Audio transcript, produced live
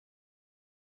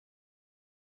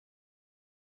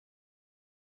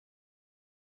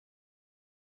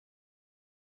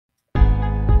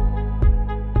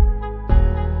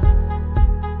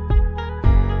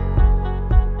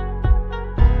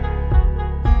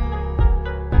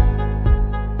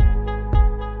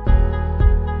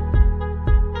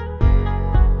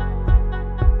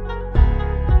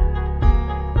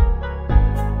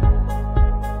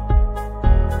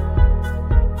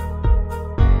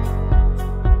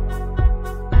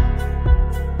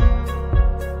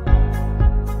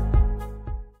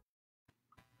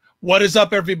What is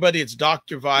up, everybody? It's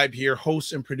Dr. Vibe here,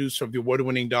 host and producer of the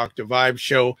award-winning Dr. Vibe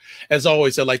show. As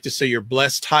always, I'd like to say you're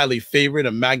blessed, highly favored,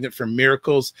 a magnet for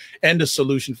miracles, and a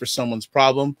solution for someone's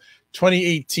problem.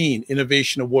 2018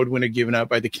 Innovation Award winner given out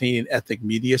by the Canadian Ethnic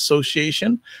Media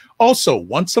Association. Also,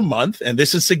 once a month, and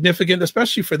this is significant,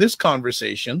 especially for this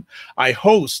conversation, I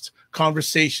host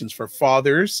conversations for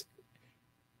fathers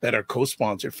that are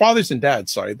co-sponsored, fathers and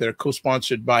dads, sorry, that are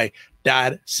co-sponsored by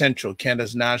Dad Central,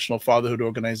 Canada's national fatherhood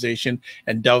organization,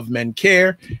 and Dove Men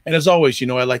Care. And as always, you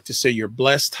know, I like to say you're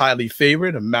blessed, highly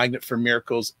favored, a magnet for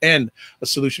miracles, and a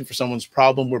solution for someone's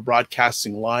problem. We're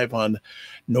broadcasting live on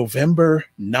November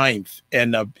 9th.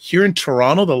 And here in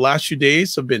Toronto, the last few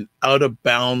days have been out of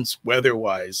bounds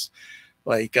weather-wise.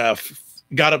 Like,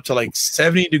 got up to like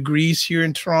 70 degrees here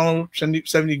in Toronto,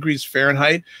 70 degrees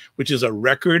Fahrenheit, which is a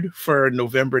record for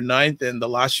November 9th. And the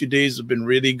last few days have been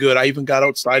really good. I even got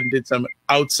outside and did some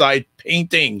outside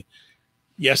painting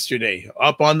yesterday,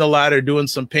 up on the ladder doing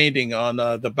some painting on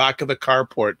the back of the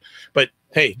carport. But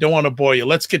hey, don't want to bore you.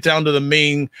 Let's get down to the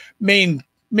main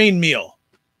meal.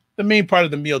 The main part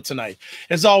of the meal tonight.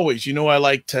 As always, you know, I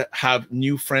like to have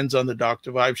new friends on the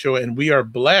Dr. Vibe show, and we are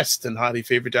blessed and highly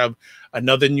favored to have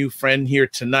another new friend here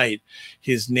tonight.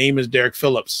 His name is Derek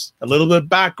Phillips. A little bit of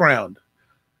background.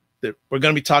 We're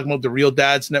going to be talking about the Real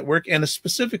Dads Network and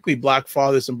specifically Black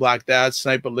fathers and Black dads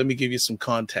tonight, but let me give you some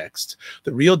context.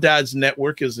 The Real Dads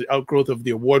Network is the outgrowth of the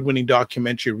award-winning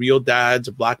documentary Real Dads,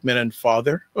 Black Men and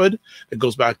Fatherhood that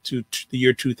goes back to the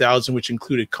year 2000, which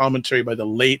included commentary by the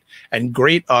late and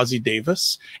great Ossie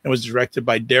Davis and was directed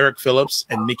by Derek Phillips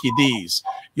and Nikki Dees.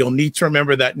 You'll need to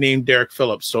remember that name, Derek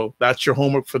Phillips. So that's your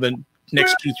homework for the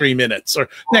next 2-3 minutes or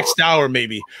next hour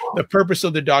maybe. The purpose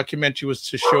of the documentary was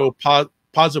to show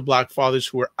positive Black fathers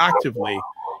who were actively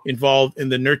involved in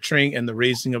the nurturing and the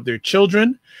raising of their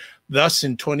children. Thus,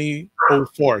 in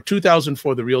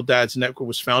 2004, the Real Dads Network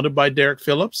was founded by Derek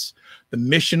Phillips. The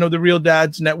mission of the Real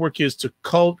Dads Network is to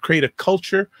create a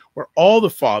culture where all the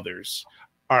fathers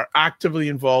are actively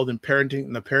involved in parenting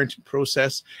and the parenting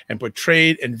process and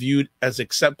portrayed and viewed as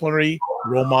exemplary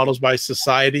role models by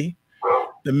society.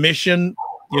 The mission,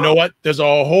 you know what? There's a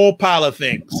whole pile of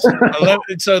things.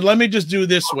 So let me just do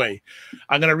this way.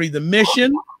 I'm going to read the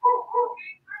mission,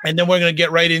 and then we're going to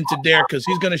get right into Derek because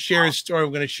he's going to share his story.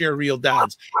 We're going to share Real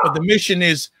Dads. But the mission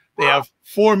is they have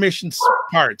 4 mission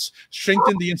parts.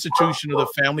 Strengthen the institution of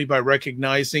the family by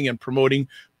recognizing and promoting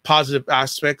positive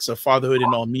aspects of fatherhood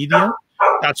in all media.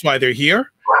 That's why they're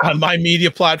here on my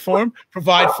media platform.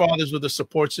 Provide fathers with a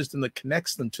support system that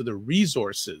connects them to the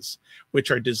resources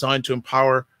which are designed to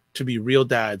empower to be real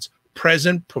dads,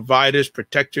 present, providers,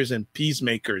 protectors, and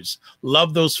peacemakers.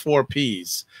 Love those 4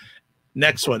 Ps.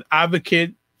 Next one,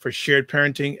 advocate for shared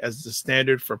parenting as the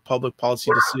standard for public policy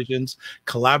decisions.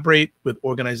 Collaborate with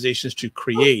organizations to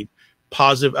create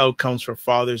positive outcomes for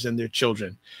fathers and their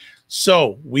children.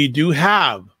 So we do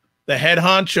have the head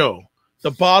honcho,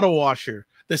 the bottle washer,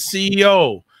 the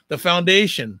CEO, the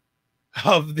foundation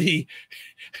of the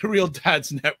Real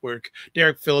Dads Network,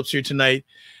 Derek Phillips, here tonight.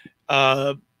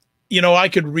 You know, I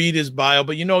could read his bio,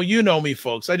 but you know me,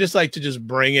 folks. I just like to just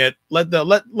bring it. Let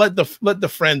the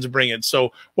friends bring it.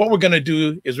 So what we're gonna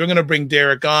do is we're gonna bring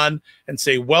Derek on and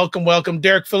say welcome,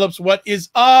 Derek Phillips. What is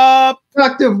up,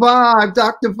 Dr. Vibe?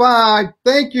 Dr. Vibe,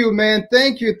 thank you, man.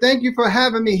 Thank you for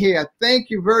having me here. Thank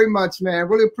you very much, man.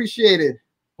 Really appreciate it.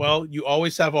 Well, you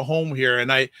always have a home here,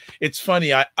 and it's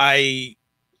funny. I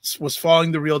was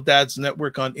following the Real Dads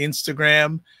Network on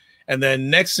Instagram. And then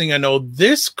next thing I know,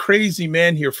 this crazy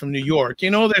man here from New York, you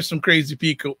know, there's some crazy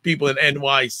people in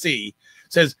NYC,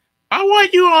 says, I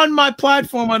want you on my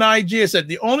platform on IG. I said,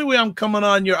 the only way I'm coming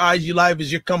on your IG Live is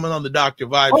you're coming on the Dr.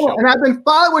 Vibe show. And I've been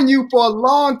following you for a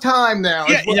long time now.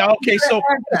 Yeah, okay, so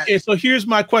here's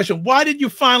my question. Why did you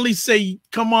finally say,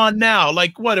 come on now?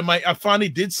 Like, what, I finally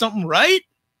did something right?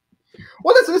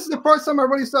 Well, listen, this is the first time I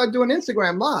really started doing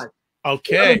Instagram Live.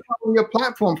 Okay. I've been following your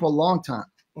platform for a long time.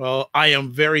 Well, I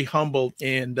am very humbled,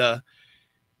 and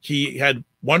he had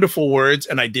wonderful words,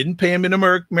 and I didn't pay him in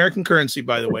American currency,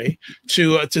 by the way,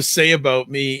 to say about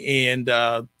me and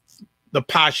the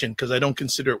passion, because I don't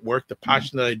consider it work, the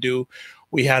passion that I do.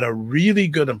 We had a really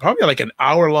good and probably like an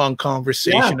hour-long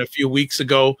conversation a few weeks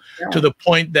ago to the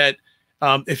point that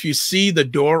if you see the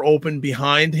door open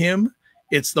behind him,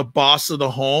 it's the boss of the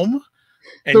home.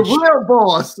 And the real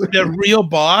boss. The real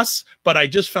boss. But I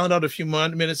just found out a few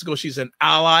minutes ago she's an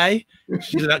ally.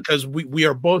 She's because we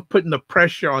are both putting the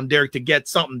pressure on Derek to get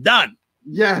something done.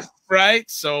 Yes. Right.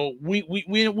 So we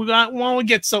want to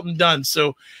get something done.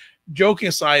 So joking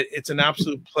aside, it's an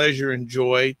absolute pleasure and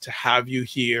joy to have you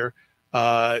here.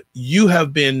 You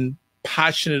have been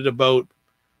passionate about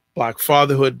Black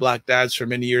Fatherhood, Black Dads for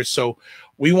many years. So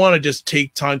we want to just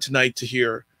take time tonight to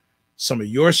hear some of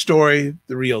your story,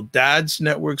 the Real Dads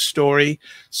Network story.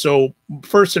 So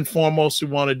first and foremost, we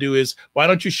want to do is, why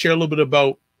don't you share a little bit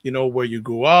about, where you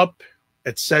grew up,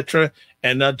 etc.,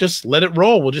 and just let it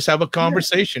roll. We'll just have a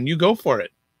conversation. You go for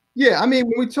it. Yeah, I mean,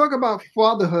 when we talk about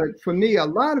fatherhood, for me, a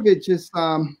lot of it just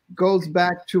goes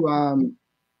back to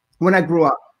when I grew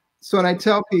up. So when I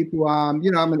tell people, I'm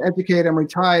an educator, I'm a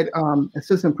retired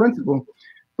assistant principal.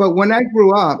 But when I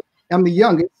grew up, I'm the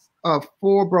youngest of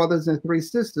 4 brothers and 3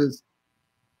 sisters.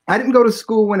 I didn't go to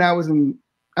school when I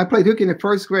played hooky in the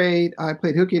 1st grade. I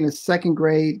played hooky in the 2nd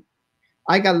grade.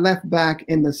 I got left back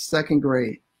in the 2nd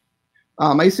grade.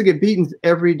 I used to get beatings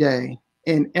every day.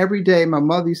 And every day my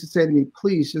mother used to say to me,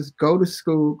 please just go to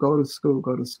school, go to school,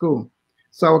 go to school.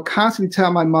 So I would constantly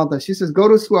tell my mother, she says, go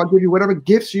to school. I'll give you whatever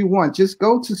gifts you want. Just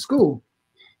go to school.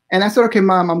 And I said, okay,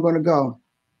 Mom, I'm going to go.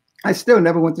 I still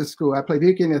never went to school. I played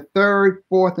hooky in the 3rd,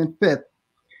 4th, and 5th.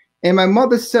 And my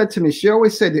mother said to me, she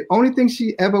always said the only thing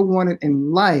she ever wanted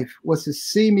in life was to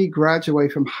see me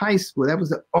graduate from high school. That was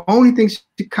the only thing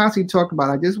she constantly talked about.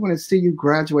 I just want to see you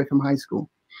graduate from high school.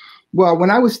 Well,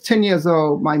 when I was 10 years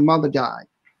old, my mother died.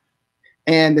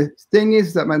 And the thing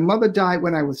is that my mother died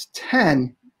when I was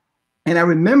 10. And I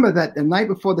remember that the night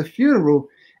before the funeral,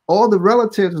 all the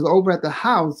relatives was over at the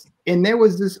house. And there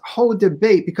was this whole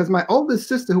debate because my oldest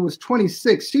sister, who was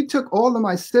 26, she took all of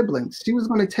my siblings. She was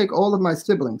going to take all of my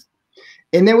siblings.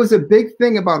 And there was a big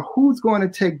thing about who's going to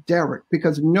take Derek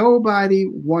because nobody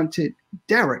wanted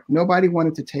Derek. Nobody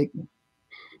wanted to take me.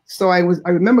 So I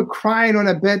remember crying on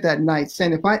a bed that night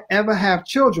saying, if I ever have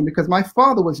children, because my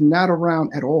father was not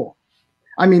around at all.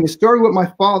 I mean, the story with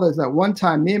my father is that one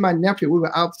time, me and my nephew, we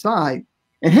were outside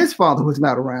and his father was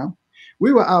not around.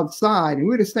 We were outside and we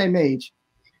were the same age.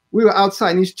 We were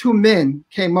outside and these 2 men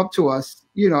came up to us,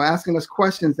 asking us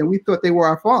questions, and we thought they were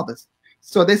our fathers.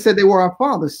 So they said they were our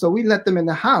fathers. So we let them in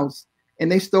the house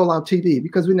and they stole our TV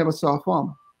because we never saw a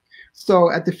father.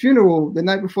 So at the funeral, the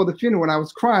night before the funeral, when I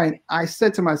was crying, I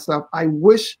said to myself, I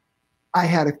wish I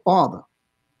had a father.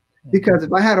 Because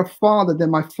if I had a father,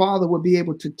 then my father would be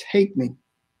able to take me.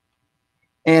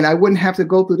 And I wouldn't have to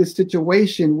go through this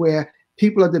situation where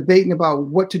people are debating about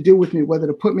what to do with me, whether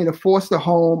to put me in a foster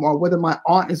home or whether my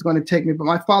aunt is going to take me. But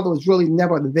my father was really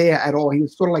never there at all. He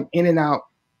was sort of like in and out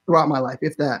throughout my life,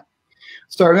 if that.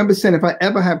 So I remember saying, if I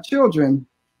ever have children,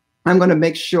 I'm going to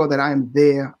make sure that I am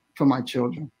there for my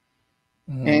children.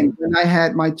 And when I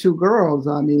had my 2 girls,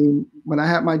 I mean, when I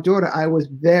had my daughter, I was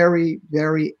very,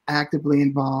 very actively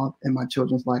involved in my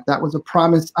children's life. That was a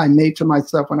promise I made to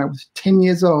myself when I was 10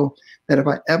 years old, that if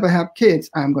I ever have kids,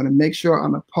 I'm going to make sure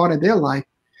I'm a part of their life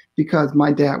because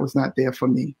my dad was not there for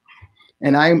me.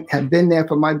 And I have been there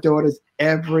for my daughters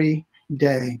every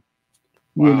day.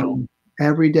 Wow.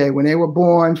 Every day. When they were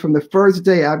born, from the first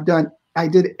day, I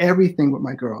did everything with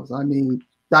my girls. I mean,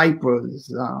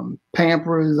 diapers,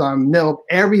 Pampers, milk,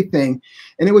 everything.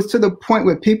 And it was to the point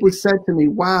where people said to me,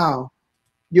 wow,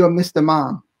 you're Mr.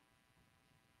 Mom.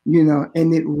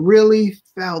 And it really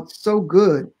felt so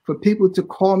good for people to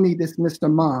call me this Mr.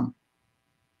 Mom.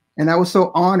 And I was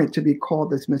so honored to be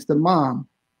called this Mr. Mom.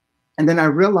 And then I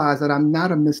realized that I'm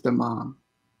not a Mr. Mom.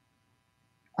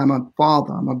 I'm a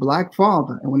father. I'm a Black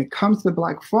father. And when it comes to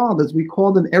Black fathers, we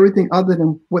call them everything other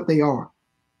than what they are.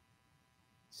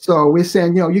 So we're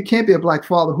saying, you can't be a Black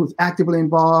father who's actively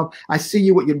involved. I see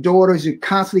you with your daughters. You're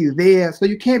constantly there. So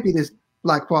you can't be this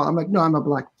Black father. I'm like, no, I'm a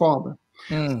Black father.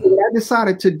 So what I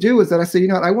decided to do is that I said,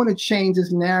 I want to change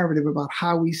this narrative about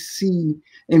how we see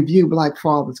and view Black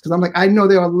fathers. Because I'm like, I know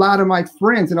there are a lot of my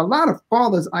friends and a lot of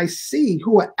fathers I see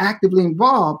who are actively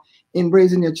involved in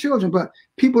raising their children, but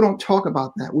people don't talk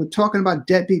about that. We're talking about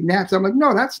deadbeat naps. I'm like,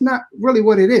 no, that's not really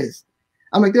what it is.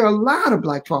 I'm like, there are a lot of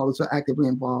Black fathers who are actively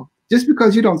involved. Just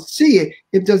because you don't see it,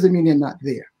 it doesn't mean they're not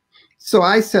there. So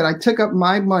I said, I took up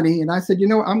my money and I said,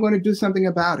 I'm going to do something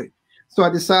about it. So I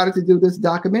decided to do this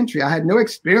documentary. I had no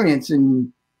experience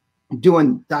in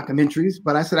doing documentaries,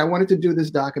 but I said I wanted to do this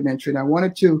documentary and I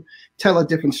wanted to tell a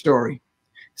different story.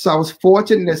 So I was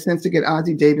fortunate in a sense to get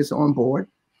Ossie Davis on board.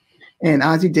 And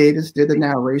Ossie Davis did the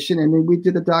narration. And then we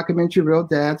did the documentary, Real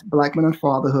Dads, Black Men and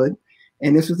Fatherhood.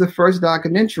 And this was the first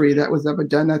documentary that was ever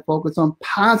done that focused on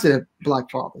positive Black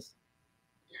fathers.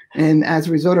 And as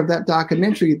a result of that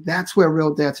documentary, that's where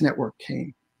Real Dads Network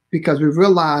came, because we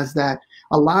realized that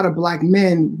a lot of Black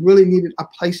men really needed a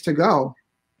place to go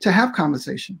to have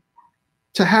conversation,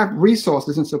 to have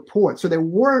resources and support. So there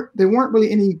weren't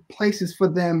really any places for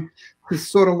them to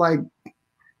sort of like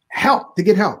to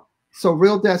get help. So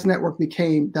Real Dads Network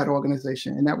became that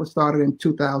organization, and that was started in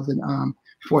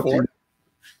 2014.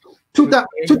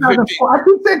 2004. I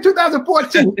did say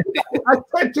 2014. I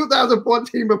said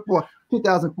 2014 before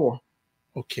 2004.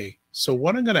 Okay. So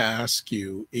what I'm going to ask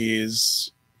you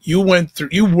is, you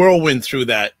whirlwind through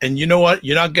that. And you know what?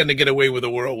 You're not going to get away with a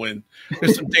whirlwind.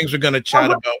 There's some things we're going to chat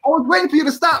about. I was waiting for you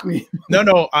to stop me.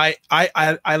 No. I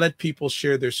let people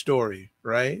share their story,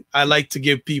 right? I like to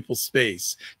give people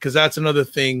space, because that's another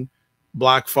thing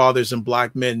Black fathers and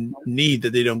Black men need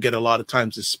that they don't get a lot of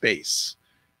times, is space.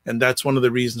 And that's one of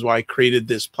the reasons why I created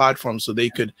this platform, so they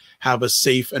could have a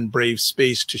safe and brave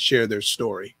space to share their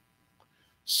story.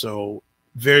 So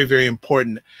very, very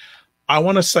important. I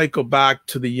want to cycle back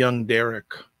to the young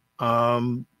Derek.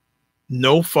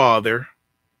 No father,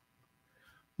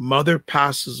 mother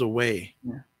passes away.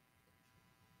 Yeah.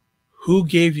 Who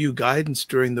gave you guidance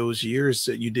during those years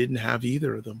that you didn't have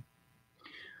either of them?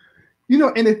 You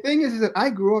know, and the thing is that I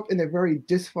grew up in a very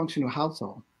dysfunctional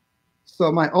household.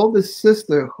 So my oldest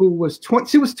sister, who was 20,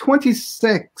 she was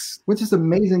 26, which is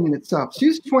amazing in itself.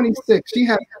 She's 26. She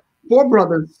had 4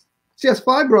 brothers. She has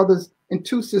 5 brothers and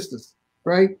 2 sisters,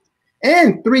 right?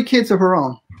 And 3 kids of her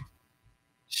own.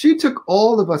 She took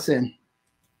all of us in.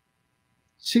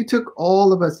 She took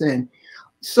all of us in.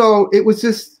 So it was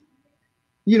just,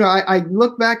 you know, I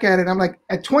look back at it. I'm like,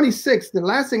 at 26, the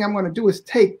last thing I'm going to do is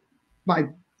take my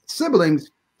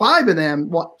siblings, 5 of them,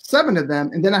 well, 7 of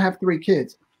them, and then I have 3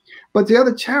 kids. But the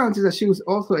other challenge is that she was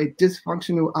also a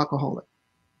dysfunctional alcoholic.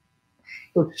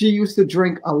 So she used to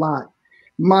drink a lot.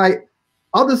 My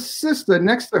other sister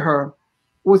next to her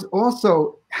was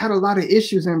also had a lot of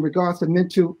issues in regards to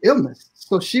mental illness.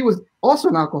 So she was also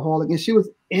an alcoholic, and she was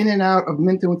in and out of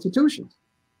mental institutions.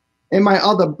 And my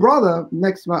other brother,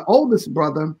 next to my oldest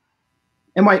brother,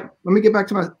 and let me get back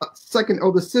to my second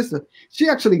oldest sister, she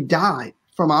actually died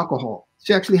from alcohol.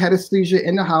 She actually had a seizure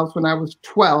in the house when I was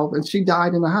 12, and she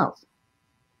died in the house.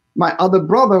 My other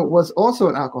brother was also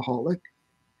an alcoholic,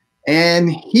 and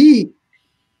he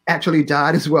actually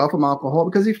died as well from alcohol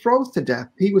because he froze to death.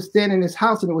 He was standing in his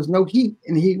house and there was no heat,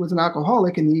 and he was an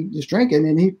alcoholic, and he was drinking,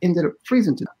 and he ended up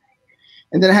freezing to death.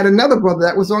 And then I had another brother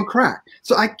that was on crack.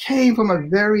 So I came from a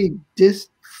very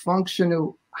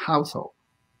dysfunctional household,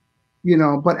 you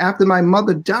know, but after my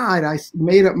mother died, I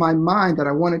made up my mind that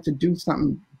I wanted to do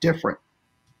something different.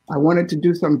 I wanted to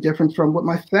do something different from what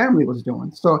my family was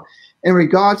doing. So in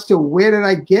regards to where did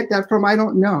I get that from, I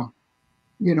don't know.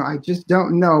 You know, I just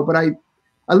don't know. But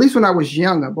at least when I was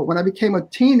younger, but when I became a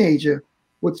teenager,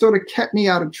 what sort of kept me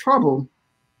out of trouble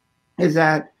is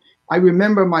that I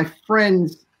remember my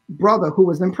friend's brother who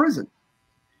was in prison,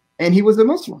 and he was a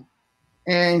Muslim.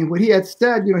 And what he had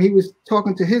said, you know, he was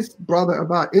talking to his brother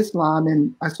about Islam,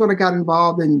 and I sort of got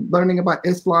involved in learning about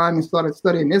Islam and started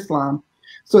studying Islam.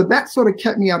 So that sort of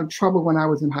kept me out of trouble when I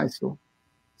was in high school.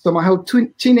 So my whole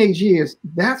teenage years,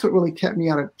 that's what really kept me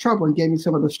out of trouble and gave me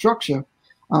some of the structure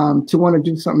to want to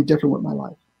do something different with my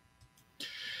life.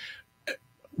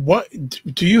 What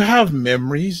do you have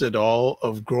memories at all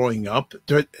of growing up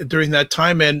during that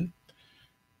time? And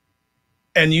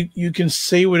you can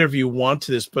say whatever you want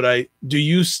to this, but do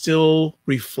you still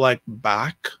reflect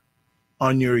back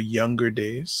on your younger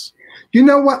days? You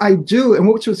know what I do, and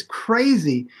which was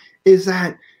crazy, is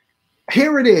that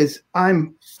here it is.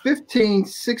 I'm 15,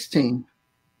 16,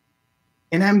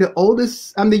 and I'm the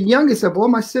oldest. I'm the youngest of all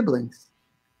my siblings,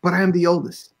 but I am the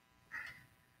oldest.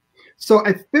 So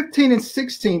at 15 and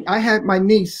 16, I had my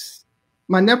niece.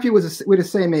 My nephew we're the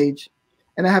same age.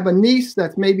 And I have a niece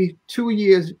that's maybe 3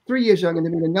 years younger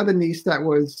than me, another niece that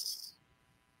was,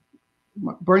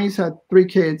 Bernice had 3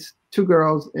 kids, 2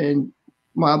 girls, and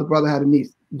my other brother had a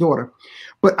daughter.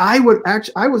 But I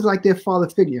was like their father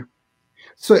figure.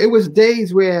 So it was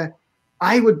days where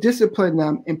I would discipline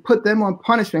them and put them on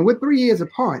punishment. We're 3 years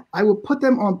apart. I would put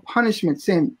them on punishment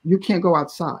saying, you can't go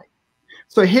outside.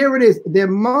 So here it is. Their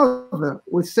mother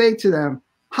would say to them,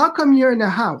 how come you're in the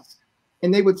house?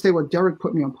 And they would say, well, Derek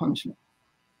put me on punishment.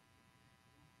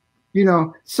 You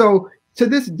know, so to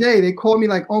this day, they call me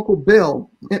like Uncle Bill.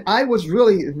 And I was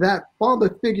really that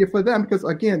father figure for them because,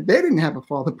 again, they didn't have a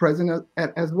father present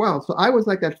as well. So I was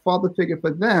like that father figure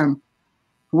for them,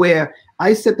 where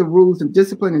I set the rules and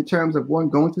discipline in terms of, one,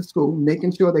 going to school,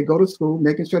 making sure they go to school,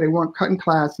 making sure they weren't cutting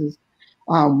classes,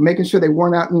 making sure they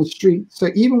weren't out in the street. So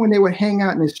even when they would hang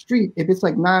out in the street, if it's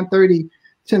like 9:30,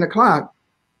 10 o'clock,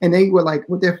 and they were like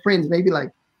with their friends, maybe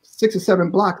like 6 or 7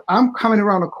 blocks, I'm coming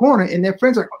around the corner and their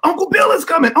friends are like, Uncle Bill is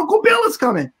coming, Uncle Bill is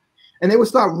coming. And they would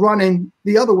start running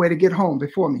the other way to get home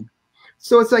before me.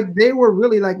 So it's like they were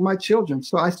really like my children.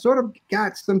 So I sort of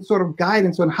got some sort of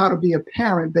guidance on how to be a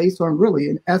parent based on really,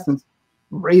 in essence,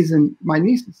 raising my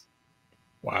nieces.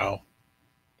 Wow.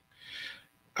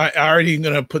 I already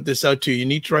going to put this out to you. You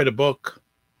need to write a book.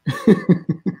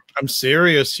 I'm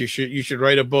serious. You should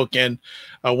write a book. And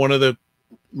one of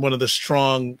the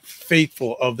strong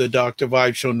faithful of the Dr.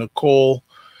 Vibe show, Nicole,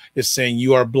 is saying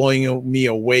you are blowing me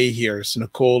away here. So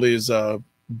Nicole is a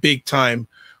big time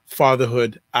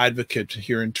fatherhood advocate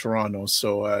here in Toronto.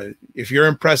 So if you're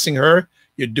impressing her,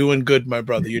 you're doing good, my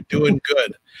brother. You're doing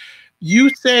good. You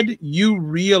said you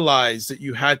realized that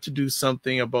you had to do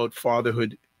something about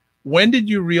fatherhood. When did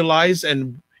you realize?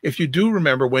 And if you do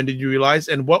remember, when did you realize?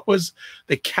 And what was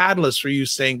the catalyst for you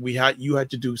saying you had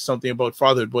to do something about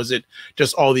fatherhood? Was it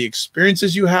just all the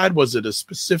experiences you had? Was it a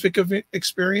specific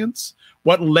experience?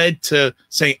 What led to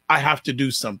saying, I have to do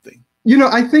something? You know,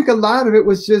 I think a lot of it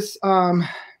was just,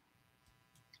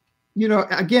 you know,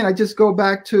 again, I just go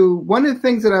back to one of the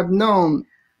things that I've known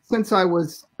since I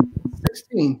was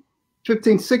 15,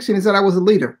 16, is that I was a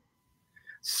leader.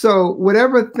 So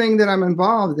whatever thing that I'm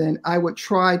involved in, I would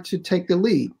try to take the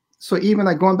lead. So even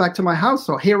like going back to my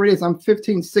household, here it is, I'm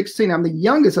 15, 16, I'm the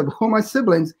youngest of all my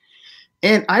siblings.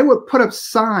 And I would put up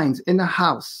signs in the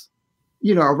house,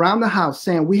 you know, around the house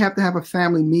saying, we have to have a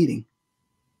family meeting.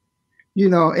 You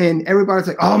know, and everybody's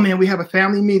like, oh man, we have a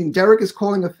family meeting. Derek is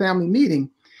calling a family meeting.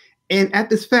 And at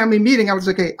this family meeting, I was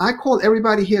like, okay, I called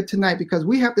everybody here tonight because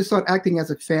we have to start acting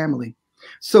as a family.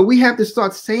 So we have to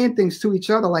start saying things to each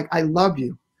other like, I love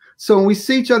you. So when we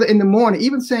see each other in the morning,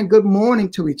 even saying good morning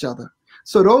to each other.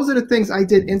 So those are the things I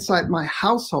did inside my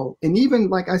household. And even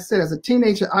like I said, as a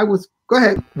teenager, go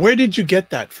ahead. Where did you get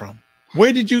that from?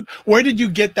 Where did you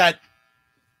get that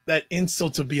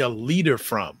insult to be a leader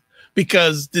from?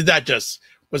 Because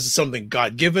was it something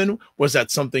God-given? Was that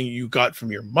something you got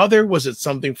from your mother? Was it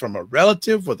something from a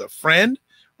relative with a friend?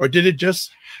 Or did it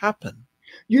just happen?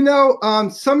 You know,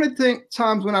 some of the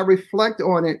times when I reflect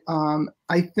on it,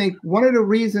 I think one of the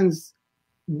reasons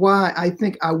why I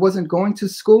think I wasn't going to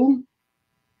school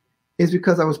is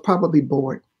because I was probably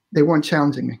bored. They weren't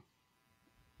challenging me.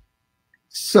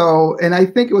 So, and I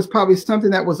think it was probably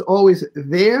something that was always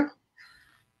there.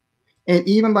 And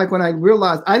even like when I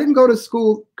realized I didn't go to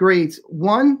school grades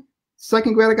 1,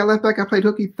 2nd grade, I got left back, I played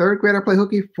hooky. 3rd grade, I played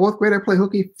hooky. 4th grade, I played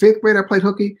hooky. 5th grade, I played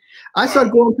hooky. I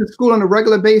started going to school on a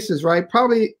regular basis, right?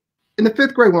 Probably in the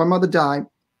 5th grade when my mother died.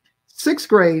 6th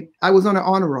grade, I was on an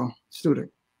honor roll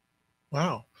student.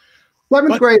 Wow.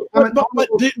 7th grade.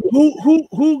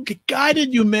 Who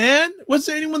guided you, man? Was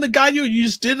there anyone that guided you? You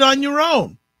just did it on your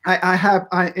own.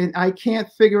 I can't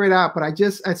figure it out, but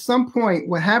at some point,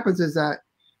 what happens is that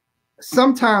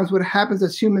sometimes what happens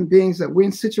as human beings that we're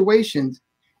in situations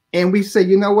and we say,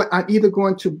 you know what, I'm either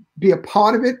going to be a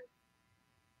part of it,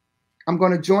 I'm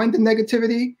going to join the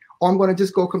negativity, or I'm going to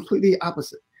just go completely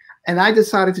opposite. And I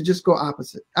decided to just go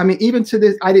opposite. I mean, even to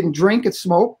this, I didn't drink and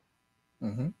smoke.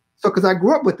 Mm-hmm. So, because I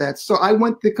grew up with that. So I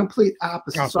went the complete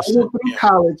opposite. So I went through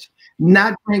college,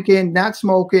 not drinking, not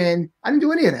smoking. I didn't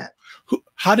do any of that.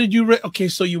 How did you, okay,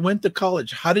 so you went to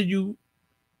college. How did you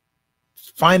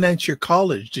finance your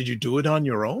college? Did you do it on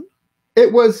your own?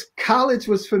 College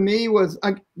was for me was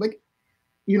like,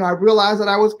 you know, I realized that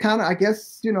I was kind of, I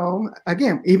guess, you know,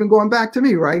 again, even going back to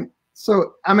me, right?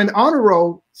 So I'm in honor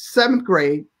roll, 7th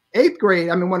grade, 8th grade.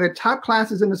 I'm in one of the top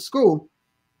classes in the school.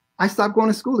 I stopped going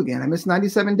to school again. I missed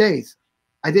 97 days.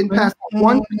 I didn't pass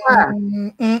one class.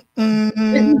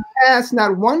 Didn't pass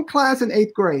not one class in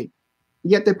 8th grade.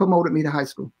 Yet they promoted me to high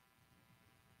school.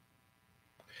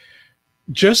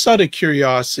 Just out of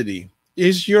curiosity,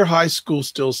 is your high school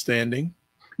still standing?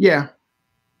 Yeah.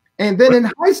 And then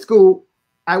in high school,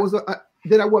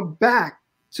 then I went back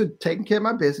to taking care of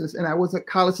my business, and I was at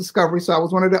College Discovery. So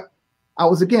I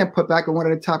was again put back in one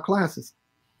of the top classes.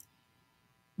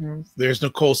 There's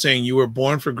Nicole saying you were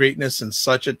born for greatness in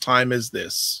such a time as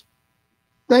this.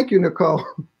 Thank you, Nicole.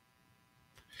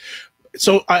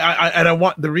 So I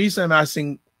want, the reason I'm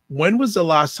asking, when was the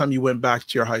last time you went back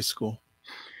to your high school?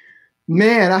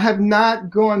 Man, I have not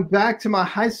gone back to my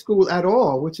high school at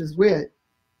all, which is weird.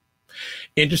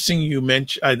 Interesting you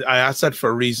mentioned, I asked that for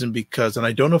a reason because, and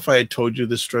I don't know if I had told you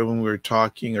this story when we were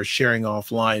talking or sharing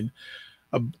offline.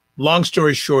 Long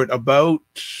story short, about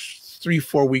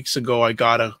 3-4 weeks ago, I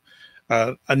got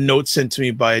a note sent to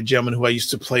me by a gentleman who I used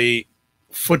to play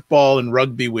football and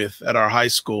rugby with at our high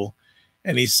school.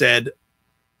 And he said,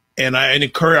 and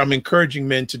I'm encouraging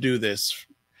men to do this,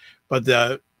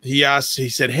 but he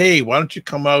said, hey, why don't you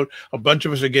come out? A bunch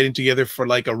of us are getting together for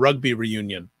like a rugby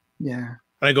reunion. Yeah.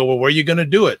 And I go, well, where are you going to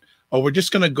do it? Oh, we're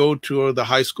just going to go to the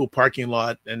high school parking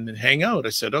lot and hang out. I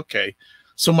said, okay.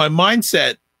 So my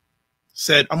mindset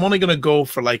said, I'm only going to go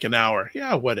for like an hour.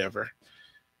 Yeah, whatever.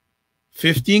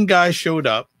 15 guys showed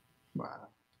up. Wow.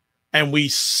 And we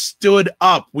stood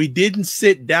up. We didn't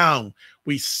sit down.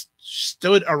 we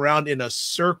stood around in a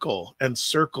circle and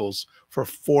circles for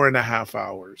 4.5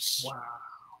 hours. Wow.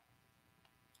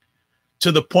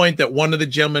 To the point that one of the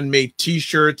gentlemen made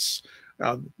T-shirts,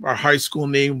 our high school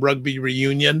name, Rugby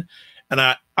Reunion.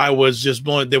 And I was just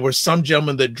blown. There were some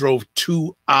gentlemen that drove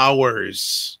 2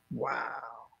 hours. Wow.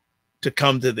 To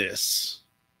come to this.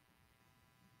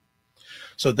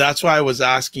 So that's why I was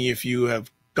asking if you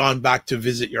have gone back to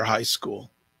visit your high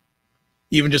school.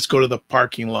 Even just go to the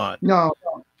parking lot. No.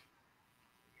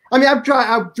 I mean, I've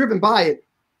driven by it,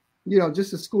 you know,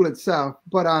 just the school itself.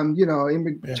 But you know,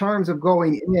 in terms of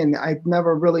going in, I've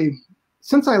never really,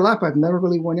 since I left, I've never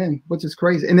really went in, which is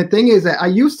crazy. And the thing is that I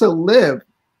used to live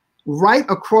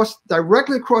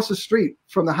directly across the street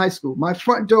from the high school. My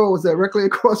front door was directly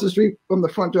across the street from the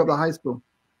front door of the high school.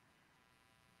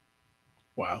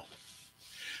 Wow.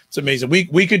 It's amazing.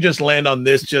 We could just land on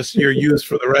this, just your use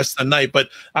for the rest of the night, but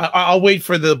I'll wait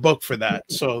for the book for that.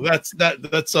 So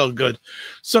that's all good.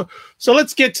 So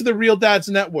let's get to the Real Dads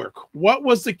Network. What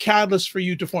was the catalyst for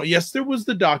you to form? Yes, there was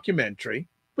the documentary,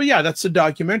 but yeah, that's the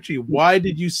documentary. Why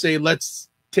did you say, let's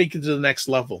take it to the next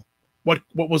level? What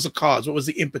was the cause? What was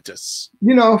the impetus?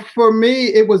 You know, for me,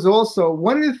 it was also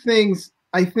one of the things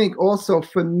I think also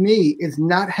for me is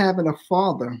not having a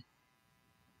father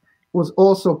was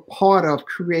also part of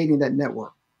creating that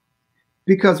network.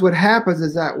 Because what happens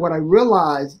is that what I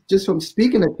realized just from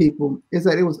speaking to people is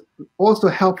that it was also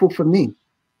helpful for me.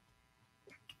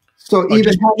 So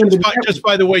even just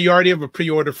by the way, you already have a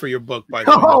pre-order for your book, by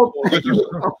the way.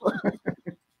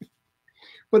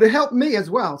 But it helped me as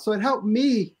well. So it helped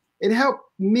me in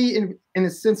a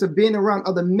sense of being around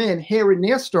other men, hearing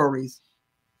their stories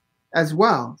as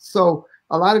well. So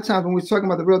a lot of times when we're talking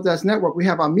about the Real Dads Network, we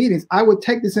have our meetings. I would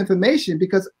take this information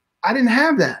because I didn't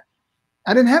have that.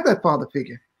 I didn't have that father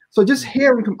figure. So just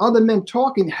hearing from other men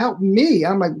talking helped me.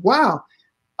 I'm like, wow,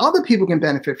 other people can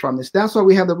benefit from this. That's why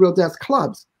we have the Real Dads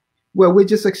Clubs, where we're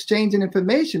just exchanging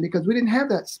information because we didn't have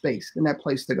that space and that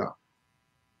place to go.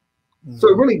 Mm-hmm. So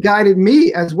it really guided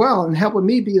me as well and helping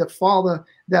me be the father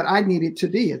that I needed to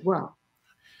be as well.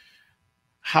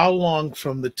 How long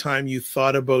from the time you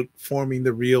thought about forming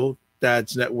the Real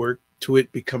Dads Network to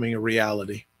it becoming a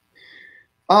reality?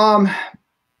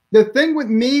 The thing with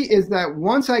me is that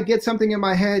once I get something in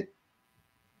my head,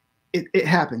 it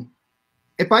happened.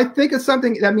 If I think of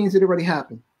something, that means it already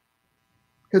happened,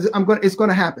 because it's going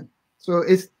to happen. So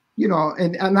it's, you know,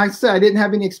 and I said I didn't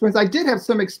have any experience. I did have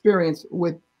some experience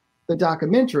with the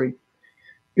documentary,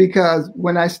 because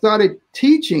when I started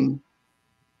teaching,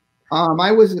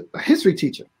 I was a history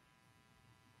teacher.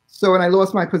 So when I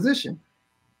lost my position,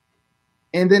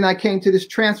 and then I came to this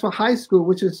transfer high school,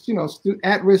 which is, you know,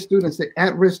 at-risk students, they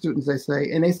say,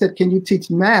 and they said, "Can you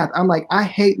teach math?" I'm like, I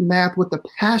hate math with a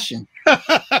passion. You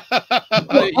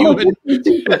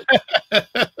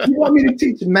want me to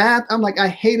teach math? I'm like, I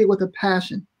hate it with a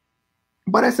passion.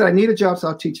 But I said, I need a job, so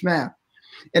I'll teach math.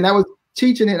 And I was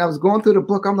teaching it. I was going through the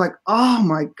book. I'm like, oh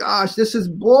my gosh, this is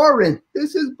boring.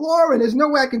 This is boring. There's no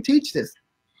way I can teach this.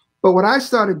 But what I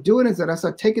started doing is that I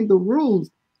started taking the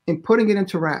rules and putting it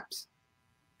into raps.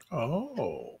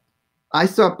 Oh. I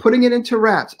start putting it into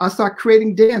raps. I start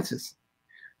creating dances.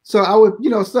 So I would, you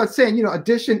know, start saying, you know,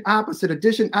 addition, opposite,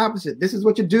 addition, opposite. This is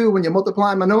what you do when you're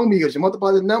multiplying monomials. You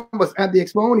multiply the numbers, add the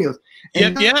exponentials.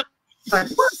 And yep. Like,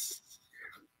 what?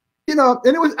 You know,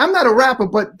 and it was, I'm not a rapper,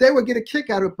 but they would get a kick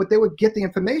out of it, but they would get the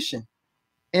information.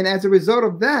 And as a result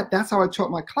of that, that's how I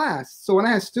taught my class. So when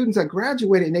I had students that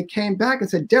graduated and they came back and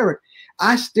said, "Derek,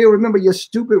 I still remember your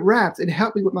stupid raps. It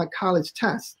helped me with my college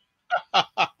test."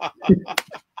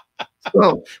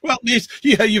 So, well, at least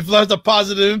you've left a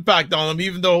positive impact on them,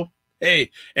 even though,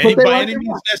 hey, by any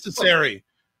means necessary.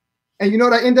 And you know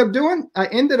what I ended up doing? I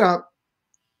ended up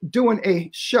doing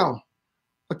a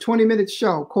 20-minute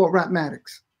show called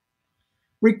Rapmatics.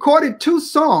 Recorded two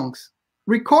songs.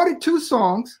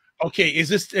 Okay,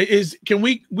 can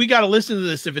we got to listen to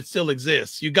this if it still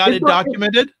exists? You got it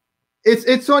documented?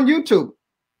 It's on YouTube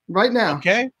right now.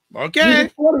 Okay.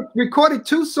 Recorded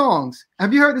two songs.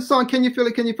 Have you heard the song "Can You Feel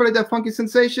It? Can You Feel It?" That funky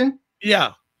sensation?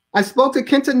 Yeah. I spoke to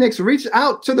Kenta Nix, reached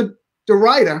out to the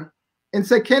writer and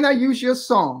said, "Can I use your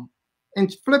song?"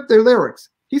 And flip the lyrics.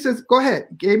 He says, "Go ahead."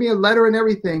 Gave me a letter and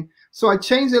everything. So I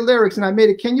changed the lyrics and I made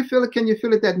it, "Can you feel it? Can you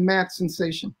feel it? That math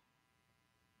sensation."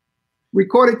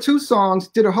 Recorded two songs,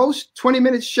 did a whole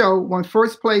 20-minute show, won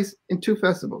first place in 2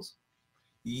 festivals.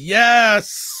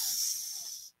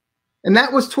 Yes. And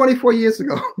that was 24 years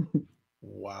ago.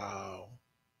 Wow.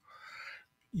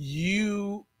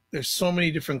 There's so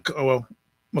many different,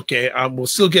 okay. We'll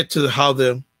still get to how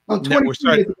the network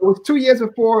started. It was 2 years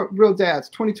before Real Dads,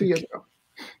 22 years ago.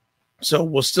 So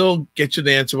we'll still get you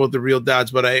the answer about the real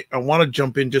dads, but I want to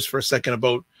jump in just for a second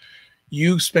about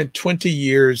you spent 20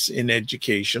 years in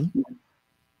education.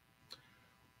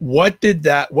 What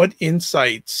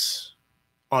insights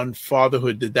on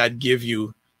fatherhood did that give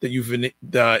you that you've been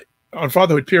on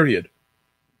fatherhood period?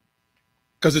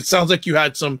 Because it sounds like you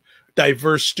had some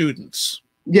diverse students.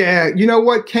 Yeah, you know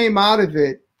what came out of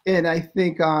it, and I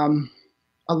think a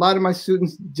lot of my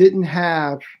students didn't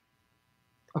have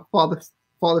a father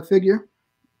figure,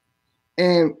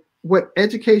 and what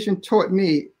education taught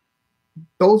me,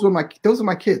 those were my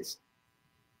kids,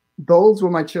 those were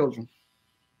my children,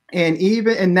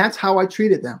 and that's how I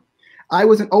treated them. I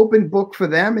was an open book for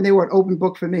them, and they were an open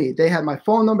book for me. They had my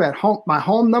phone number at home, my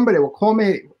home number. They would call me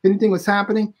if anything was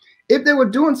happening. If they were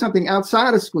doing something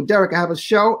outside of school, Derek, I have a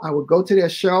show, I would go to their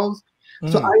shows.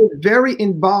 So I was very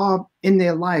involved in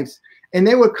their lives. And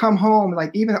they would come home,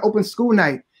 like even an open school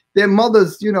night, their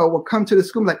mothers, would come to the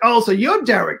school like, oh, so you're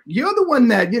Derek. You're the one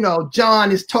that,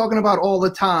 John is talking about all the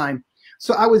time.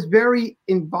 So I was very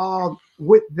involved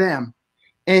with them.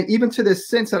 And even to the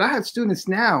sense that I have students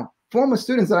now, former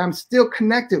students that I'm still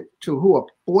connected to who are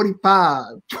 45,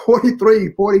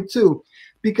 43, 42,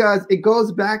 because it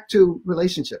goes back to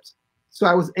relationships. So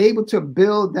I was able to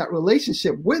build that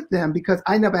relationship with them because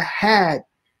I never had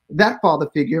that father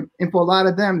figure. And for a lot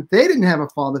of them, they didn't have a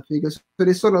father figure. So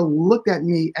they sort of looked at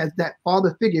me as that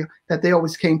father figure that they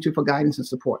always came to for guidance and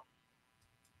support.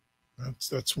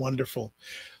 That's wonderful.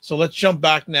 So let's jump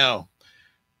back now.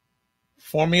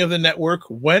 Forming of the network.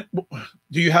 When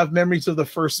do you have memories of the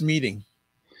first meeting?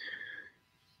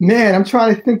 Man, I'm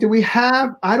trying to think. Do we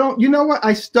have? I don't. You know what?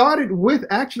 I started with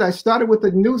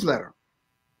a newsletter.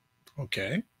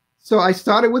 Okay. So I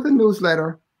started with a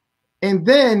newsletter, and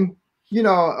then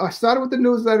I started with the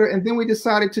newsletter, and then we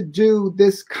decided to do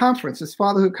this conference, this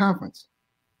fatherhood conference.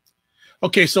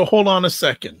 Okay, so hold on a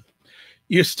second.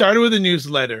 You started with a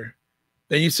newsletter,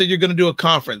 then you said you're going to do a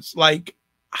conference. Like,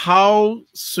 how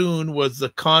soon was the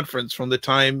conference from the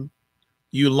time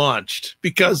you launched?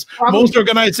 Because most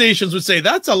organizations would say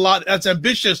that's a lot, that's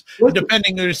ambitious,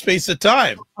 depending on your space of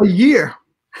time. A year.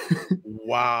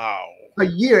 Wow. A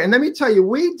year. And let me tell you,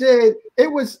 here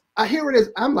it is.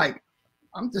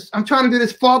 I'm trying to do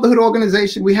this fatherhood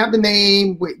organization. We have the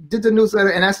name, we did the newsletter,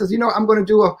 and I says, I'm going to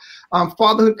do a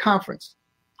fatherhood conference.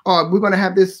 We're going to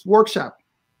have this workshop.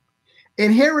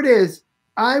 And here it is.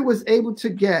 I was able to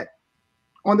get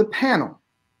on the panel.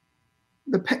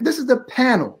 This is the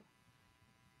panel.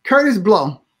 Curtis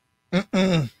Blow.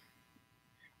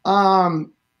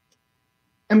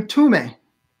 Mtume.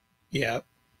 Yeah.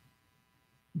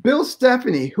 Bill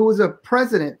Stephanie, who was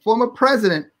former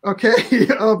president,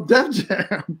 of Def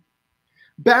Jam.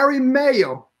 Barry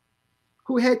Mayo,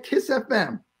 who had Kiss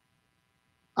FM.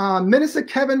 Minister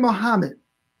Kevin Muhammad.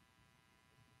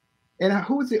 And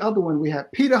who was the other one we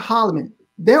had? Peter Holloman.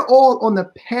 They're all on the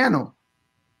panel.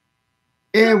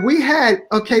 And we had,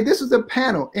 this was the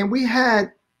panel. And we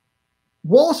had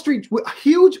Wall Street, a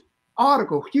huge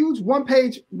article, huge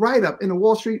one-page write-up in the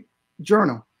Wall Street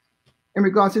Journal in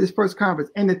regards to this first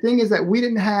conference. And the thing is that we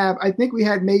didn't have, I think we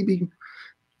had maybe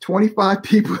 25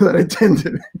 people that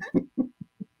attended.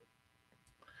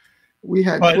 We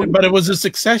had, but it was a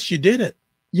success. You did it.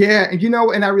 Yeah.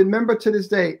 And I remember to this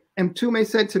day, Mtume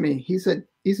said to me, he says,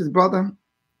 brother,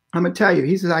 I'm going to tell you,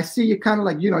 he says, I see you kind of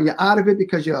like, you're out of it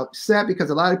because you're upset because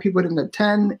a lot of people didn't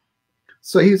attend.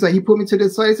 So he was like, he put me to the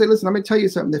side. He said, listen, let me tell you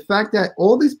something. The fact that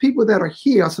all these people that are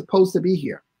here are supposed to be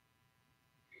here.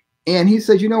 And he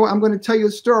says, you know what? I'm going to tell you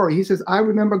a story. He says, I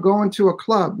remember going to a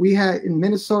club we had in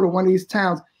Minnesota, one of these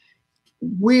towns.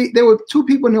 There were 2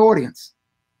 people in the audience.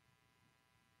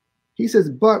 He says,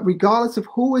 but regardless of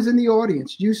who is in the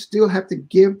audience, you still have to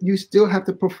give, you still have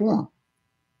to perform.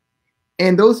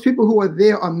 And those people who are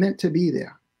there are meant to be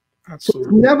there. Absolutely. So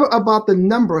it's never about the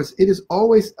numbers. It is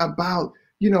always about,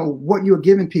 what you're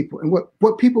giving people and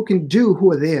what people can do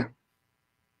who are there.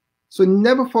 So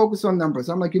never focus on numbers.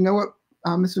 I'm like, you know what?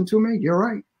 Mr. Ntume, you're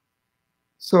right.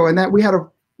 So, and that we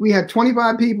had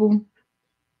 25 people,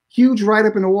 huge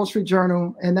write-up in the Wall Street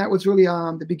Journal, and that was really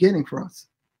the beginning for us.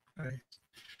 Right.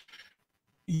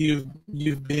 You've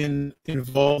been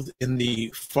involved in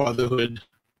the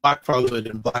Black fatherhood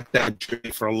and Black dad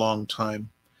journey for a long time.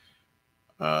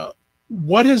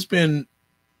 When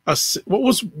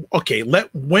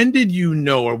did you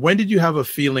know, or when did you have a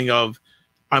feeling of,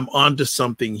 I'm onto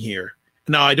something here?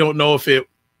 Now, I don't know if it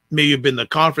maybe been the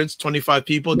conference, 25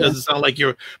 people. It doesn't sound like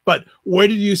but where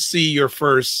did you see your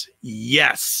first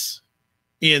yes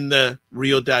in the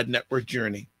Real Dad Network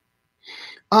journey?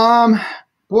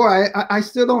 Boy, I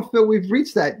still don't feel we've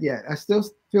reached that yet. I still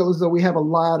feel as though we have a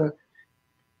lot of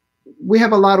we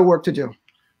have a lot of work to do.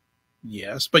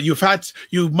 Yes, but you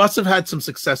must have had some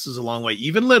successes along the way,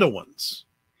 even little ones.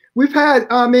 We've had,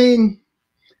 I mean,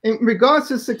 in regards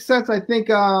to success, I think,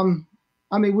 I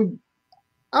mean,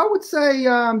 I would say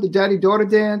the daddy-daughter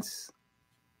dance.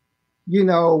 You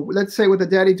know, let's say with the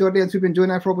daddy-daughter dance, we've been doing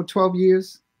that for over 12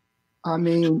 years. I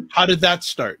mean, how did that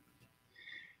start?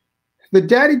 The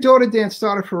daddy-daughter dance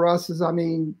started for us as, I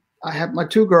mean, I have my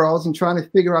 2 girls and trying to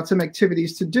figure out some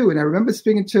activities to do. And I remember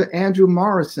speaking to Andrew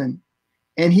Morrison,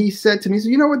 and he said to me, so,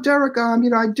 you know what, Derek, you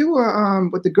know, I do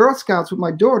with the Girl Scouts with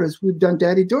my daughters, we've done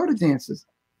daddy-daughter dances.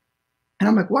 And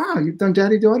I'm like, wow, you've done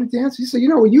daddy-daughter dance? He said, you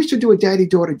know, well, you should do a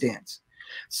daddy-daughter dance.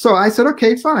 So I said,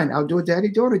 okay, fine, I'll do a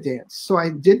daddy-daughter dance. So I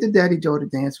did the daddy-daughter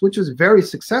dance, which was very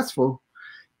successful.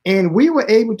 And we were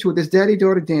able to, with this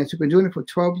daddy-daughter dance, we've been doing it for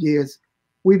 12 years.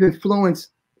 We've influenced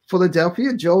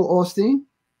Philadelphia, Joel Osteen,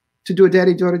 to do a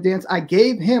daddy-daughter dance. I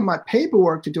gave him my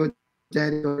paperwork to do a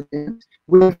daddy-daughter dance.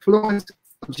 We influenced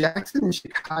Jackson in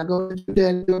Chicago to do a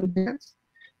daddy-daughter dance.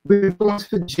 We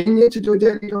influenced Virginia to do a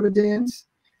daddy-daughter dance.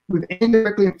 We've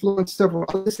indirectly influenced several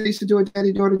other cities to do a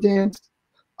daddy-daughter dance.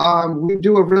 We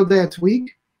do a Real Dance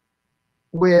Week,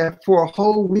 where for a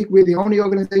whole week, we're the only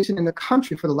organization in the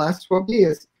country for the last 12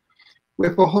 years,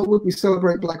 where for a whole week we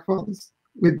celebrate Black fathers.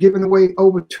 We've given away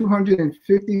over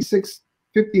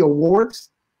 250 awards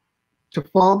to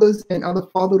fathers and other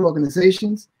fatherhood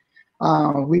organizations.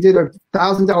 We did a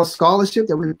 $1,000 scholarship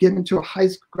that we've given to a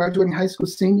graduating high school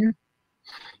senior.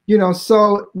 You know,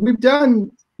 so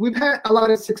we've had a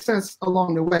lot of success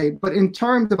along the way. But in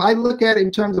terms of, I look at it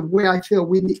in terms of where I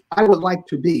feel I would like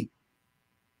to be.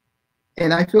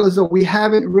 And I feel as though we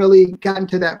haven't really gotten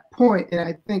to that point. And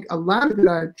I think a lot of it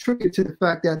I attribute to the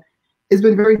fact that it's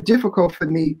been very difficult for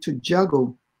me to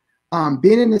juggle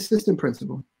being an assistant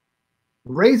principal,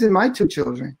 raising my 2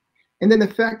 children, and then the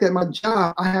fact that my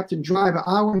job, I have to drive 1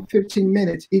 hour and 15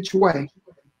 minutes each way.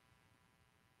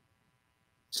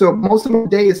 So most of my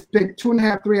day is spent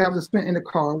 2.5, 3 hours spent in the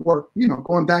car, work, you know,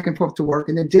 going back and forth to work,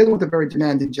 and then dealing with a very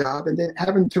demanding job, and then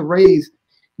having to raise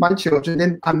my children.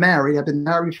 Then I'm married. I've been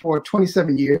married for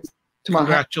 27 years. To my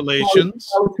Congratulations.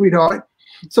 Sweetheart.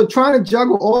 So trying to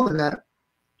juggle all of that,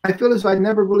 I feel as though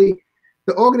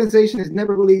the organization has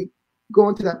never really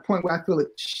gone to that point where I feel it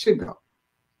should go.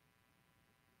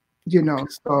 You know,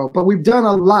 so, but we've done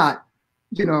a lot,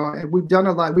 you know, and we've done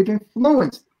a lot. We've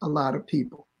influenced a lot of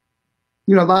people.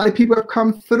 You know, a lot of people have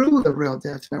come through the Real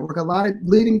Dads Network. A lot of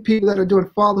leading people that are doing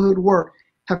fatherhood work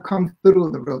have come through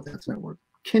the Real Dads Network.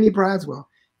 Kenny Braswell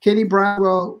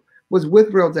was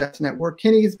with Real Dads Network.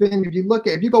 Kenny has been,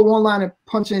 if you go online and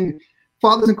punch in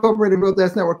Fathers Incorporated Real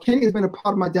Dads Network, Kenny has been a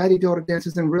part of my Daddy-Daughter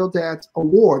Dances and Real Dads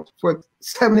Award for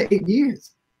 7 to 8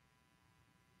 years.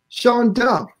 Sean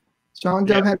Dove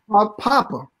had Proud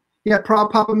Papa. He had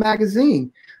Proud Papa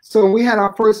magazine. So we had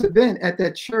our first event at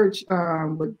that church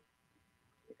with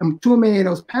 2 million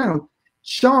those panels.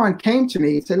 Sean came to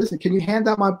me and said, listen, can you hand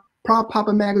out my Proud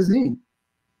Papa magazine?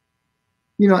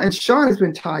 You know, and Sean has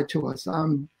been tied to us.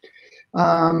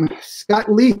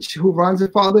 Scott Leach, who runs the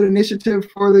Fatherhood Initiative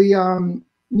for the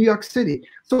New York City.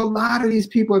 So a lot of these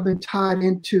people have been tied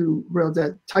into Real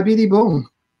Dads. Tabidi Boom.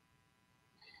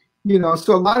 You know,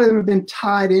 so a lot of them have been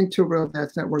tied into Real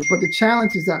Dads Network. But the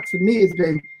challenge is that for me has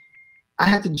been, I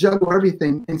had to juggle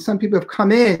everything. And some people have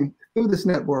come in through this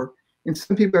network, and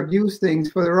some people have used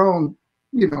things for their own,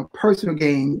 you know, personal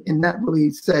gain, and not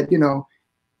really said, you know,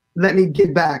 let me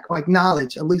give back or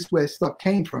acknowledge at least where stuff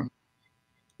came from.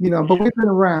 You know, but we've been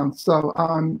around. So,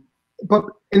 but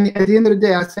at the end of the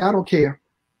day, I say I don't care,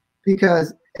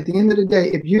 because at the end of the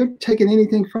day, if you're taking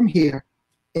anything from here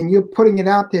and you're putting it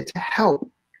out there to help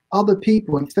other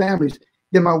people and families,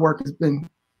 then my work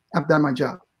I've done my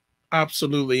job.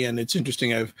 Absolutely. And it's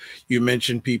interesting. You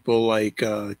mentioned people like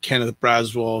Kenneth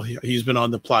Braswell. He's been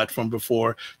on the platform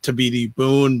before. Tabidi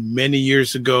Boone many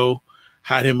years ago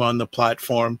had him on the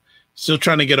platform. Still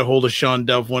trying to get a hold of Sean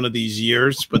Dove one of these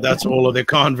years, but that's a whole other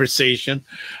conversation.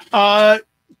 I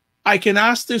can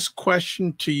ask this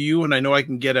question to you, and I know I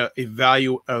can get a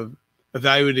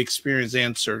evaluated experience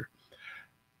answer.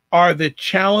 Are the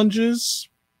challenges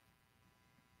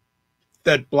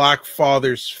that Black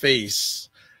fathers face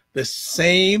the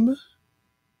same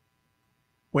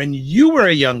when you were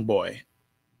a young boy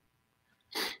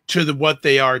to what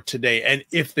they are today? And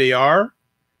if they are,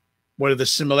 what are the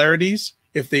similarities?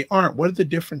 If they aren't, what are the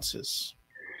differences?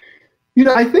 You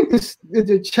know, I think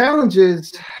the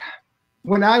challenges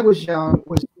when I was young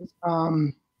was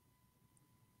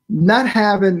not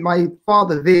having my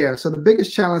father there. So the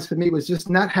biggest challenge for me was just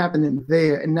not having him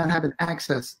there and not having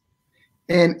access.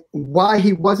 And why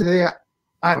he wasn't there,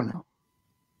 I don't know.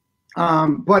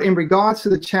 But in regards to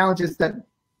the challenges that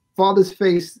fathers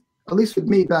face, at least with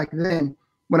me back then,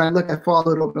 when I look at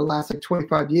fatherhood over the last like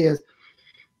 25 years,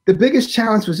 the biggest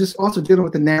challenge was just also dealing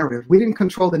with the narrative. We didn't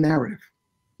control the narrative.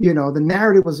 You know, the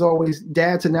narrative was always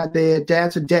dads are not there,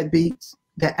 dads are deadbeats,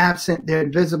 they're absent, they're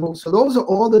invisible. So those are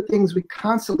all the things we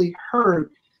constantly heard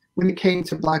when it came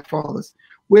to Black fathers.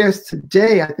 Whereas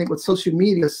today, I think with social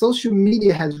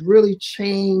media has really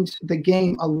changed the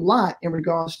game a lot in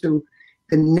regards to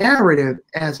the narrative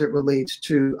as it relates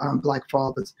to Black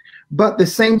fathers. But the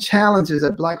same challenges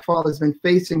that Black fathers have been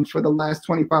facing for the last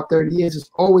 25, 30 years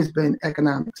has always been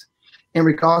economics. In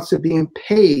regards to being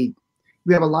paid,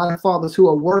 we have a lot of fathers who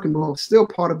are working, who are still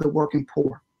part of the working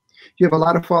poor. You have a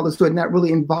lot of fathers who are not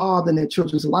really involved in their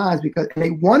children's lives because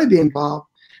they want to be involved,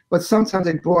 but sometimes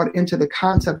they're brought into the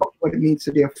concept of what it means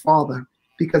to be a father,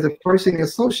 because the first thing they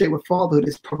associate with fatherhood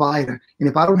is provider. And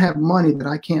if I don't have money, then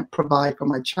I can't provide for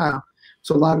my child.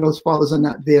 So a lot of those fathers are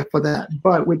not there for that,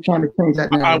 but we're trying to change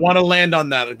that now. I want to land on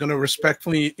that. I'm going to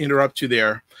respectfully interrupt you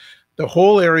there. The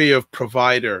whole area of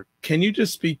provider, can you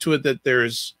just speak to it that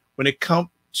there's, when it comes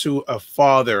to a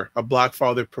father, a Black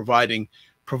father providing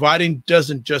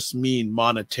doesn't just mean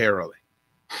monetarily.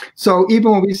 So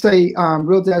even when we say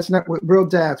real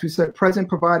dads, we say present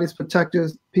providers,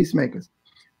 protectors, peacemakers.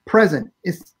 Present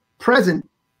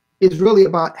is really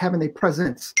about having a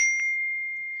presence.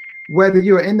 Whether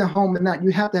you're in the home or not,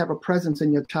 you have to have a presence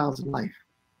in your child's life.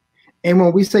 And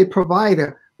when we say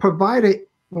provider, when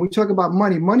we talk about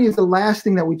money, money is the last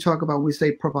thing that we talk about when we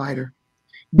say provider.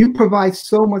 You provide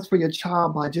so much for your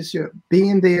child by just your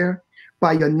being there,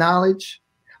 by your knowledge,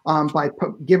 by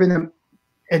giving them,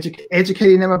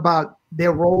 educating them about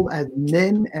their role as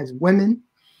men, as women.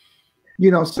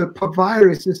 You know, so provider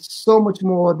is just so much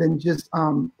more than just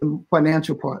the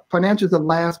financial part. Financial is the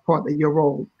last part of your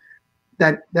role.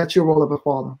 That's your role of a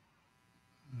father.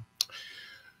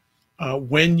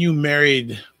 When you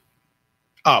married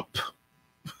up,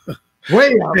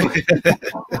 way up,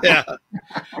 yeah.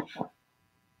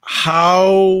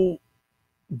 How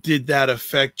did that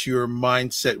affect your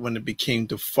mindset when it became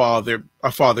a father?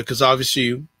 Because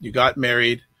obviously you got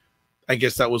married. I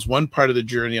guess that was one part of the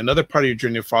journey. Another part of your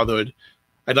journey of fatherhood.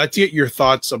 I'd like to get your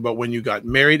thoughts about when you got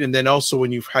married, and then also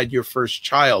when you've had your first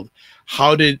child.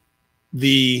 How did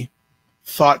the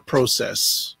thought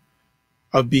process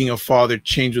of being a father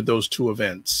change with those two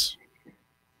events?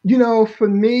 You know, for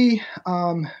me,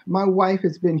 my wife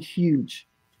has been huge.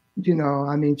 You know,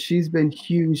 I mean, she's been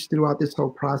huge throughout this whole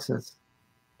process.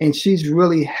 And she's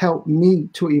really helped me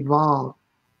to evolve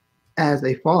as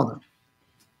a father.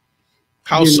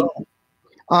 How so?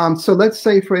 So let's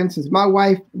say, for instance, my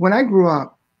wife, when I grew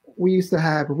up, we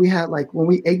had like, when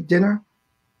we ate dinner,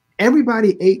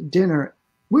 everybody ate dinner.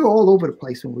 We were all over the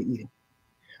place when we were eating.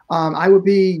 I would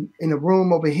be in a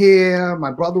room over here.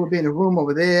 My brother would be in a room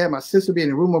over there. My sister would be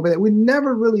in a room over there. We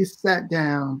never really sat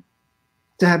down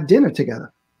to have dinner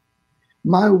together.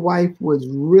 My wife was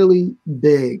really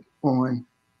big on,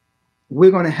 we're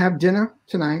going to have dinner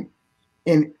tonight,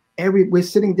 and we're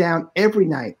sitting down every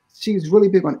night. She's really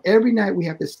big on every night we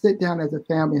have to sit down as a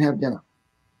family and have dinner.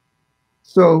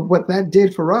 So what that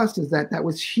did for us is that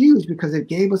was huge, because it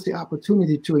gave us the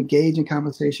opportunity to engage in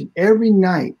conversation. Every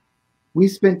night we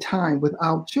spent time with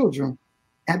our children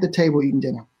at the table eating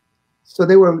dinner. So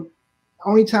they were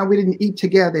only time we didn't eat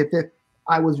together if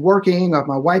I was working or if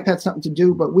my wife had something to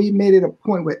do, but we made it a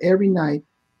point where every night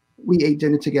we ate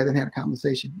dinner together and had a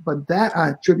conversation. But that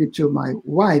I attribute to my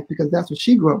wife, because that's what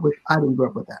she grew up with. I didn't grow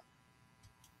up with that.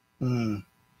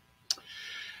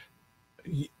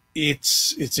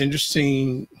 It's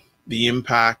interesting, the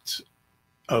impact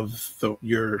of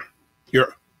the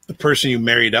person you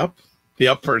married up, the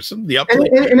up person, the up. And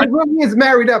it really is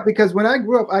married up, because when I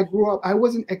grew up, I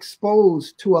wasn't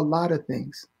exposed to a lot of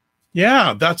things.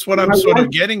 Yeah, that's what I'm sort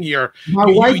of getting here. My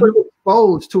wife was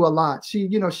exposed to a lot. She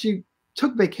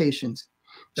took vacations.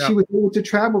 Yeah. She was able to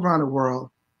travel around the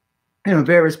world,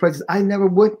 various places. I never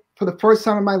would. For the first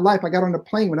time in my life, I got on a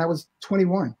plane when I was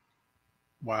 21.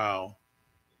 Wow.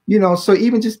 So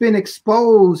even just being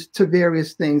exposed to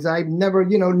various things, I never,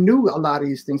 knew a lot of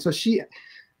these things. So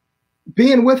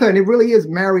being with her, and it really is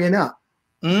marrying up,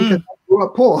 because I grew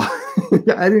up poor.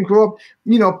 I didn't grow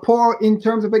up, poor in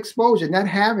terms of exposure, not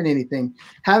having anything.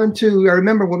 I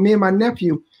remember when me and my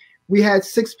nephew, we had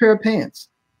 6 pair of pants.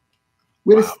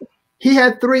 Wow. He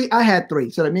had 3, I had 3.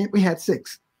 So that meant we had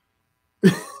 6.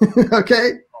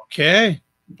 Okay.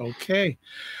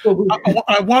 So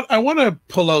I want to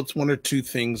pull out one or two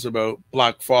things about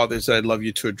Black fathers that I'd love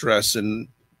you to address. And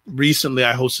recently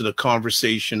I hosted a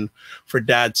conversation for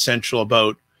Dad Central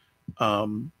about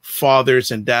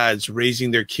fathers and dads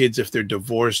raising their kids if they're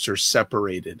divorced or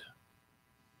separated.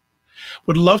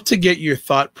 Would love to get your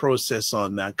thought process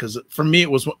on that, because for me,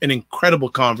 it was an incredible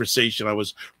conversation. I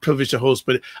was privileged to host,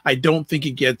 but I don't think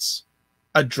it gets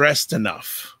addressed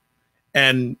enough.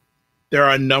 And there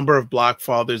are a number of Black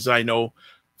fathers I know,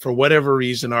 for whatever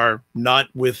reason, are not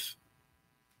with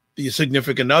the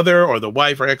significant other or the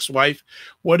wife or ex-wife.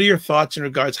 What are your thoughts in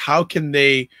regards? How can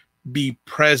they be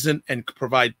present and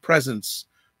provide presence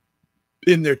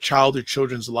in their child or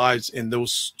children's lives in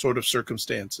those sort of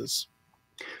circumstances?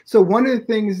 So one of the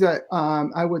things that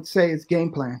I would say is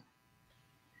game plan.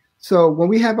 So when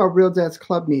we have our Real Dads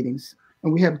Club meetings,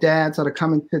 and we have dads that are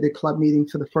coming to the club meeting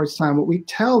for the first time, what we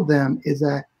tell them is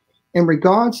that in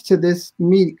regards to this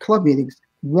club meetings,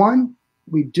 one,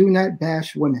 we do not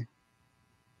bash women.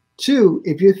 Two,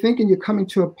 if you're thinking you're coming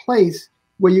to a place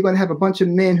where you're going to have a bunch of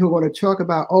men who are going to talk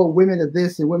about, oh, women are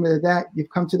this and women are that, you've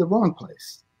come to the wrong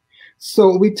place.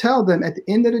 So we tell them at the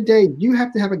end of the day, you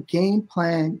have to have a game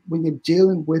plan when you're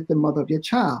dealing with the mother of your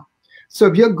child. So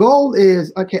if your goal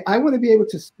is, okay, I want to be able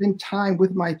to spend time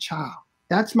with my child.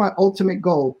 That's my ultimate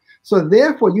goal. So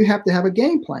therefore, you have to have a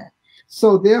game plan.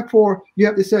 So therefore, you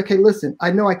have to say, okay, listen,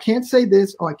 I know I can't say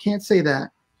this or I can't say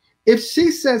that. If she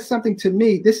says something to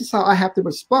me, this is how I have to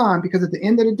respond, because at the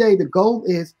end of the day, the goal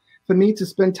is for me to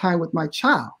spend time with my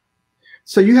child.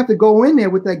 So you have to go in there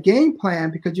with that game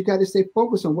plan, because you got to stay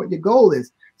focused on what your goal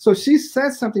is. So she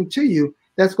says something to you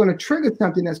that's going to trigger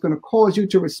something that's going to cause you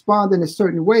to respond in a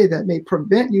certain way that may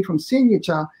prevent you from seeing your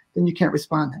child, then you can't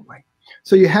respond that way.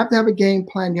 So you have to have a game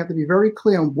plan. You have to be very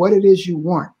clear on what it is you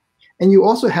want. And you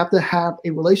also have to have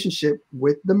a relationship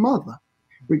with the mother.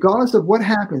 Regardless of what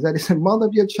happens, that is the mother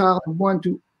of your child, and one,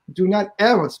 do not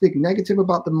ever speak negative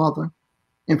about the mother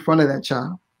in front of that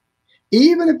child.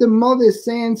 Even if the mother is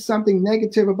saying something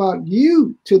negative about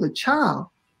you to the child,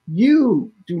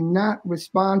 you do not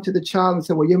respond to the child and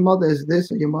say, well, your mother is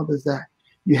this or your mother is that.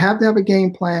 You have to have a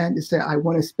game plan to say, I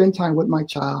want to spend time with my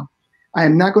child. I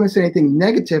am not going to say anything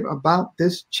negative about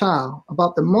this child,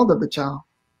 about the mother of the child,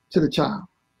 to the child.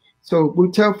 So we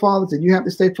tell fathers that you have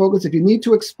to stay focused. If you need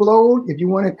to explode, if you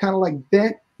want to kind of like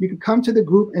vent, you can come to the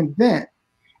group and vent.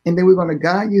 And then we're going to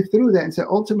guide you through that and say,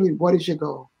 ultimately, what is your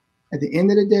goal? At the end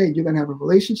of the day, you're going to have a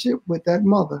relationship with that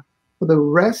mother for the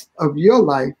rest of your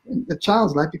life, and the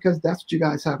child's life, because that's what you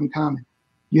guys have in common.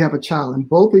 You have a child, and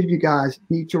both of you guys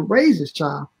need to raise this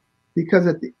child, because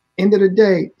at the end of the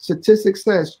day, statistics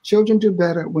says children do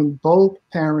better when both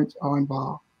parents are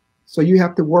involved. So you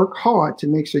have to work hard to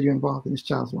make sure you're involved in this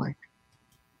child's life.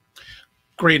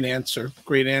 Great answer.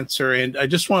 Great answer. And I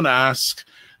just want to ask,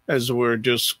 as we're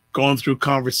just going through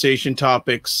conversation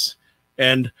topics,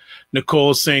 and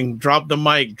Nicole saying, drop the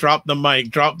mic, drop the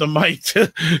mic, drop the mic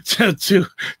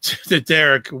to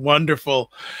Derek.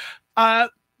 Wonderful.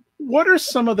 What are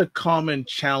some of the common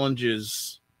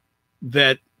challenges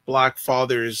that Black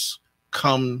fathers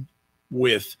come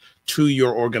with to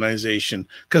your organization?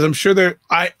 Because I'm sure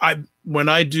when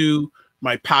I do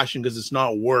my passion, because it's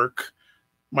not work,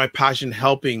 my passion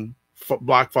helping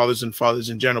Black fathers and fathers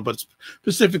in general, but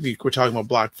specifically we're talking about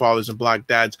Black fathers and Black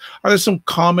dads. Are there some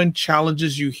common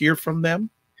challenges you hear from them?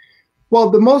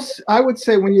 Well, I would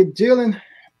say when you're dealing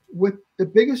with, the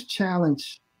biggest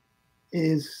challenge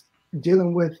is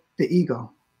dealing with the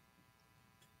ego.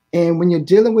 And when you're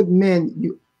dealing with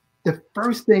men, the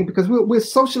first thing, because we're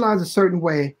socialized a certain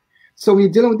way. So when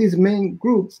you're dealing with these men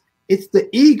groups, it's the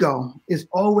ego is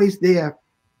always there,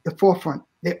 the forefront.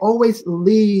 They always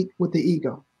lead with the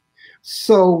ego.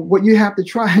 So what you have to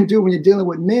try and do when you're dealing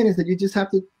with men is that you just have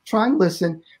to try and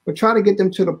listen, but try to get them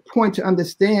to the point to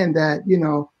understand that,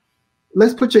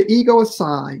 let's put your ego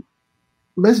aside.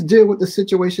 Let's deal with the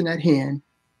situation at hand.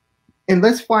 And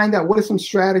let's find out what are some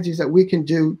strategies that we can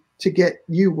do to get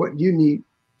you what you need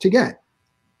to get.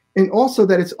 And also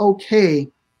that it's okay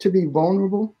to be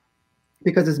vulnerable,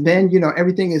 because as men,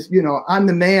 everything is, I'm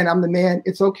the man.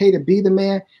 It's okay to be the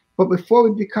man. But before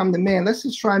we become the man, let's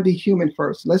just try and be human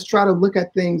first. Let's try to look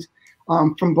at things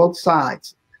from both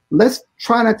sides. Let's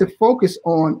try not to focus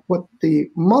on what the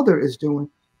mother is doing.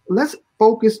 Let's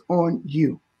focus on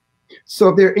you. So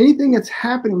if there's anything that's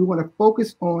happening, we want to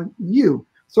focus on you.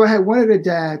 So I had one of the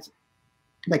dads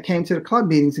that came to the club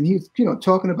meetings, and he was,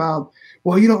 talking about,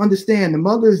 well, you don't understand. The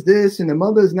mother's this and the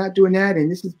mother's not doing that.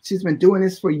 And she's been doing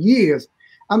this for years.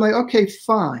 I'm like, okay,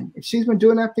 fine. If she's been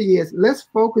doing that for years, let's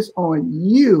focus on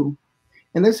you,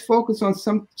 and let's focus on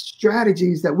some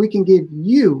strategies that we can give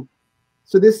you.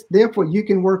 So therefore, you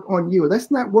can work on you.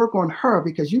 Let's not work on her,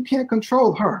 because you can't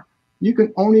control her. You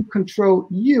can only control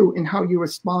you and how you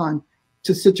respond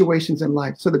to situations in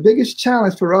life. So the biggest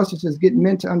challenge for us is just getting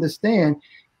men to understand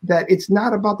that it's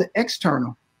not about the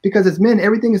external, because as men,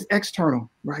 everything is external,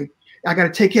 right? I got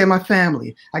to take care of my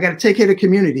family. I got to take care of the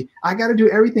community. I got to do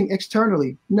everything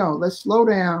externally. No, let's slow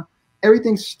down.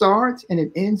 Everything starts and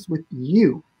it ends with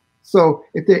you. So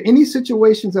if there are any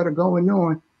situations that are going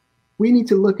on, we need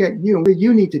to look at you and what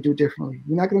you need to do differently.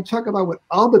 We're not going to talk about what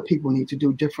other people need to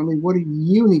do differently. What do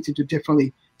you need to do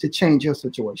differently to change your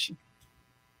situation?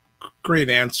 Great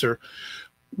answer.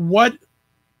 What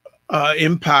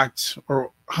impact,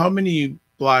 or how many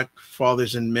Black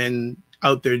fathers and men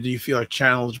out there do you feel are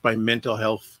challenged by mental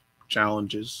health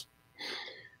challenges?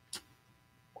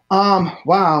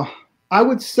 Wow. I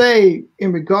would say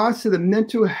in regards to the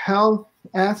mental health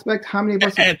aspect, how many of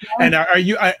us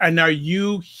are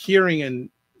you hearing and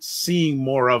seeing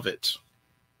more of it?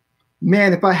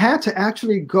 Man, if I had to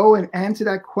actually go and answer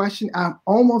that question, I'm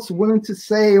almost willing to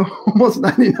say almost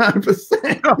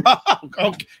 99%.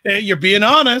 Okay, you're being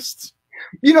honest.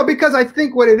 You know, because I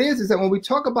think what it is that when we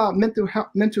talk about mental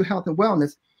health and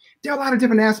wellness, there are a lot of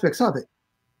different aspects of it.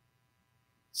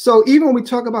 So even when we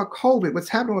talk about COVID, what's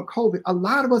happening with COVID, a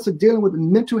lot of us are dealing with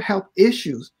mental health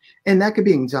issues, and that could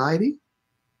be anxiety.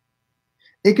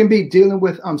 It can be dealing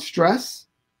with stress.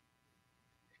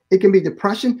 It can be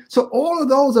depression. So all of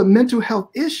those are mental health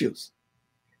issues.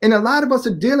 And a lot of us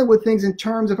are dealing with things in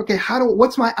terms of, okay,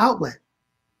 what's my outlet?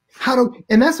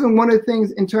 And that's been one of the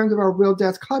things in terms of our Real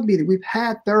Dads Club meeting. We've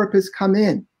had therapists come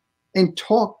in and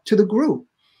talk to the group.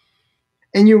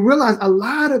 And you realize a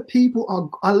lot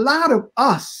of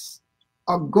us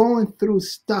are going through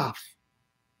stuff.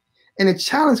 And the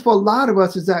challenge for a lot of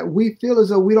us is that we feel as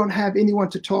though we don't have anyone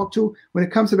to talk to. When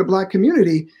it comes to the Black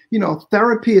community, you know,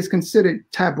 therapy is considered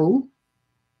taboo,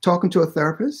 talking to a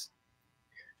therapist.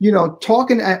 You know,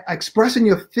 expressing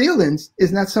your feelings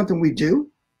is not something we do.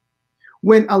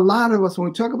 When a lot of us, when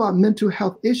we talk about mental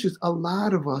health issues, a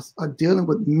lot of us are dealing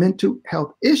with mental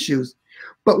health issues,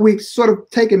 but we sort of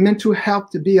taken mental health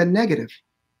to be a negative.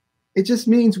 It just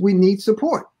means we need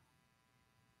support.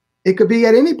 It could be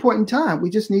at any point in time.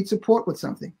 We just need support with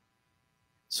something.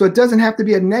 So it doesn't have to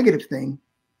be a negative thing.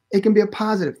 It can be a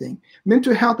positive thing.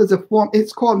 Mental health is a form,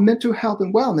 it's called mental health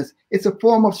and wellness. It's a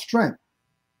form of strength.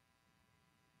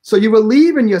 So you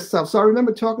relieve in yourself. So I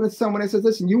remember talking to someone that says,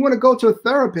 listen, you want to go to a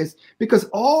therapist because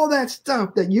all that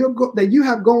stuff that you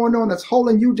have going on that's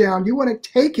holding you down, you want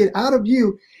to take it out of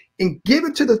you and give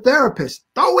it to the therapist.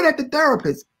 Throw it at the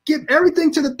therapist. Give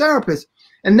everything to the therapist.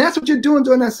 And that's what you're doing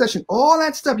during that session. All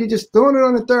that stuff, you're just throwing it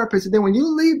on the therapist. And then when you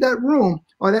leave that room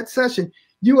or that session,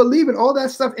 you are leaving all that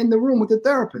stuff in the room with the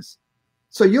therapist.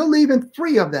 So you're leaving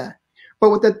free of that. But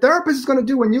what the therapist is going to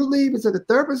do when you leave is that the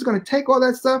therapist is going to take all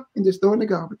that stuff and just throw it in the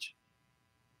garbage.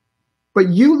 But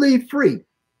you leave free.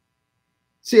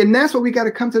 See, and that's what we got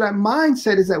to come to that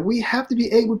mindset, is that we have to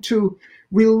be able to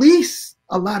release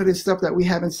a lot of this stuff that we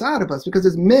have inside of us. Because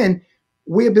as men,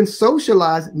 we have been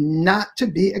socialized not to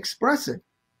be expressive.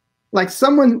 Like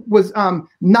someone was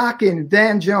knocking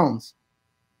Van Jones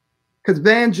because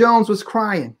Van Jones was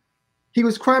crying. He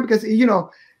was crying because, you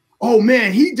know, oh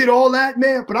man, he did all that,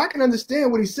 man. But I can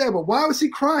understand what he said. But why was he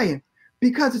crying?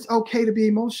 Because it's okay to be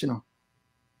emotional.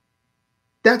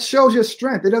 That shows your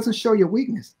strength. It doesn't show your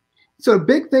weakness. So a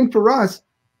big thing for us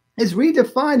is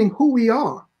redefining who we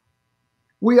are.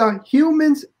 We are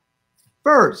humans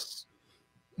first.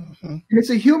 Mm-hmm. And it's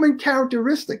a human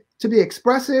characteristic to be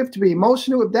expressive, to be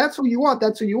emotional. If that's who you are,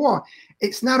 that's who you are.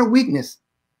 It's not a weakness.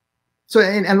 So,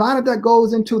 and a lot of that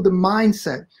goes into the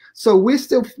mindset. So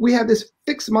we have this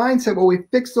fixed mindset where we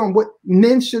fix on what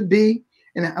men should be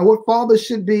and what fathers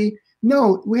should be.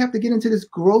 No, we have to get into this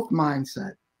growth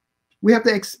mindset. We have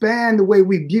to expand the way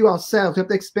we view ourselves. We have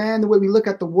to expand the way we look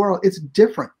at the world. It's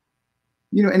different,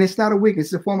 you know, and it's not a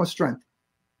weakness. It's a form of strength.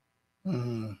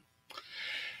 Mm.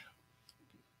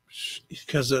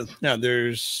 Because now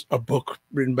there's a book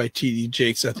written by T.D.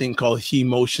 Jakes, I think, called He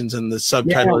Motions, and the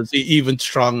subtitle is Even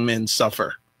Strong Men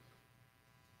Suffer.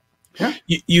 Yeah.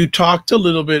 You talked a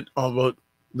little bit about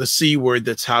the C word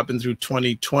that's happened through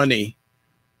 2020.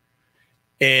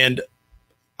 And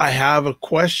I have a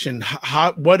question.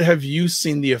 What have you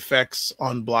seen the effects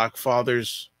on Black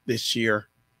fathers this year?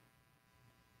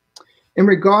 In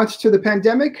regards to the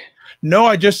pandemic? No,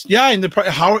 I just, how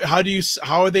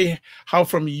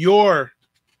from your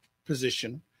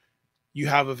position, you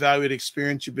have a valued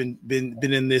experience, you've been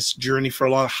in this journey for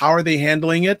a long, how are they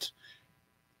handling it?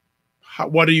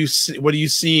 What are you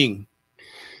seeing?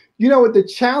 You know what the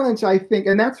challenge, I think,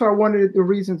 and that's why one of the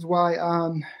reasons why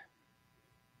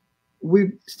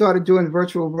we started doing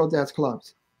virtual Real Dads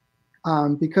Clubs,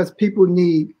 because people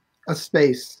need a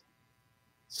space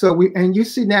So and you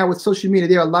see now with social media,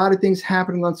 there are a lot of things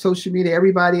happening on social media.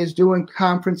 Everybody is doing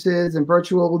conferences and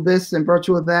virtual this and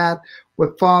virtual that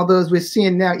with fathers. We're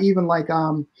seeing now even like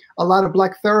a lot of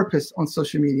Black therapists on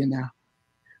social media now.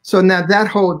 So now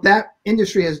that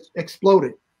industry has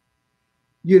exploded.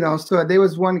 So there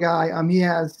was one guy, he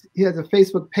has a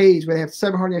Facebook page where they have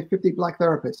 750 Black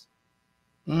therapists.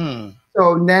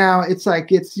 So now it's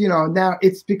like, now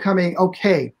it's becoming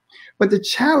okay. But the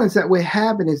challenge that we're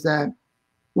having is that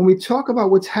when we talk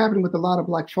about what's happening with a lot of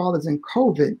Black fathers in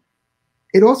COVID,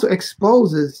 it also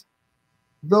exposes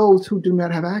those who do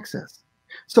not have access.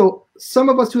 So some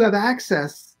of us who have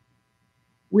access,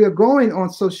 we are going on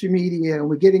social media and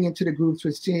we're getting into the groups,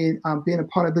 we're seeing, being a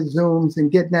part of the Zooms and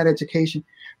getting that education.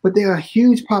 But there are a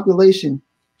huge population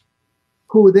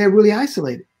who they're really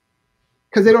isolated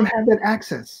because they don't have that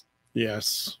access.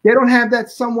 Yes. They don't have that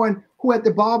someone who at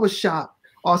the barber shop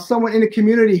or someone in the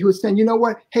community who is saying, you know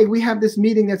what, hey, we have this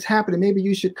meeting that's happening. Maybe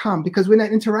you should come, because we're not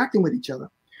interacting with each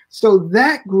other. So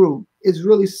that group is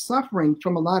really suffering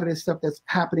from a lot of this stuff that's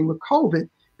happening with COVID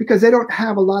because they don't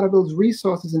have a lot of those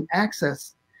resources and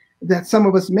access that some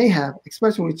of us may have,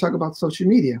 especially when we talk about social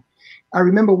media. I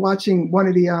remember watching one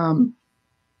of the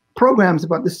programs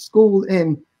about the school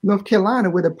in North Carolina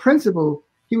where the principal,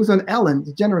 he was on Ellen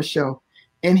DeGeneres show,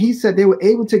 and he said they were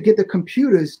able to get the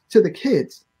computers to the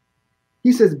kids.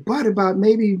 He says, but about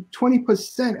maybe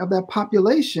 20% of that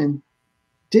population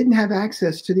didn't have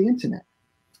access to the internet.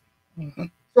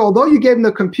 So although you gave them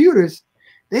the computers,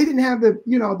 they didn't have the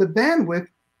bandwidth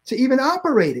to even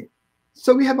operate it.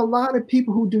 So we have a lot of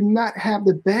people who do not have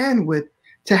the bandwidth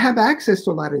to have access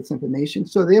to a lot of this information.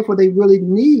 So therefore, they really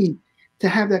need to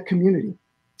have that community,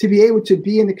 to be able to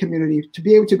be in the community, to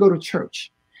be able to go to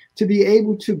church, to be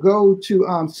able to go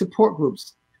to support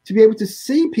groups, to be able to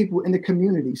see people in the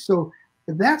community. So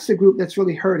that's the group that's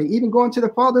really hurting. Even going to the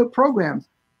fatherhood programs,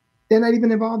 they're not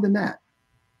even involved in that.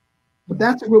 But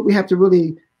that's the group we have to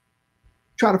really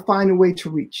try to find a way to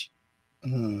reach.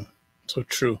 So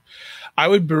true. I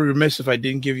would be remiss if I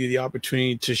didn't give you the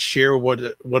opportunity to share what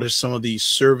are some of these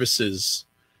services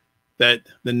that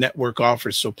the network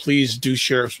offers. So please do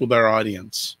share us with our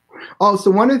audience. Oh,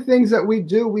 so one of the things that we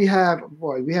do, we have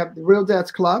the Real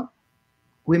Dads Club.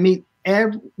 We've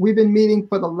been meeting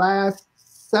for the last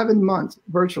 7 months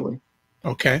virtually.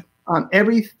 Okay.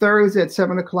 Every Thursday at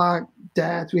 7:00,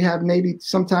 dads, we have maybe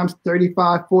sometimes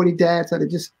 35, 40 dads that are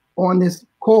just on this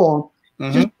call,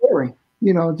 just sharing,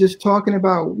 just talking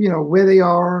about, where they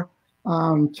are,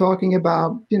 talking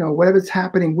about, whatever's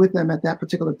happening with them at that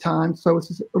particular time. So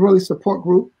it's a really support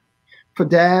group for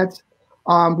dads.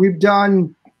 We've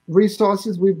done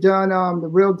resources. We've done the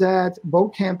Real Dads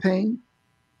Vote campaign.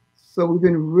 So we've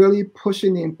been really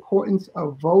pushing the importance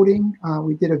of voting.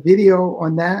 We did a video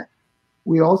on that.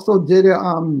 We also did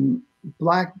a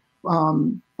Black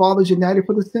Fathers United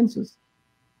for the Census.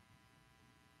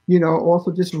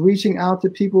 Also just reaching out to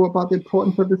people about the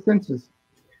importance of the census.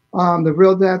 The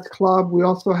Real Dads Club, we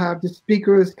also have the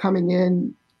speakers coming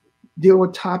in, dealing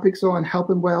with topics on health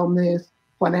and wellness,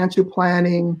 financial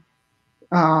planning,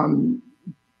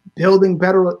 building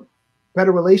better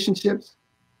relationships.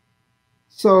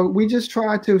 So we just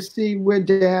try to see where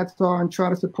dads are and try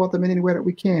to support them in any way that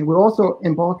we can. We're also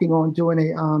embarking on doing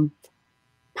a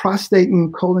prostate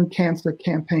and colon cancer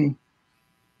campaign.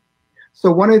 So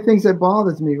one of the things that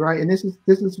bothers me, right, and this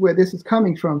is where this is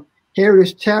coming from. Here it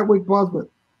is, Chadwick Boseman,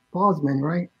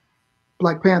 right,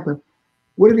 Black Panther.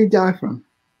 What did he die from?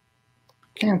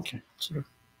 Cancer. Sure.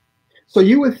 So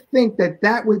you would think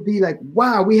that would be like,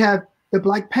 wow, we have the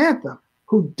Black Panther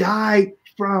who died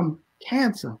from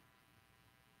cancer.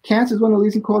 Cancer is one of the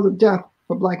leading causes of death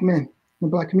for Black men in the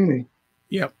Black community.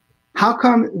 Yep. How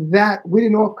come that we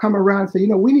didn't all come around and say,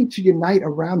 we need to unite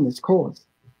around this cause?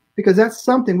 Because that's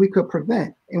something we could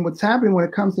prevent. And what's happening when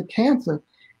it comes to cancer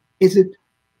is that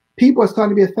people are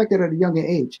starting to be affected at a younger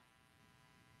age.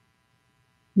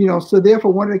 So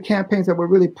therefore, one of the campaigns that we're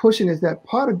really pushing is that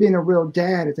part of being a real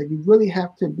dad is that you really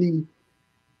have to be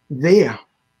there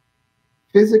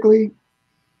physically,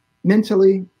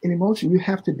 mentally, and emotionally. You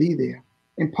have to be there.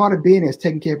 And part of being there is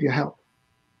taking care of your health.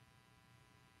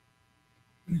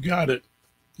 You got it.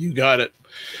 You got it.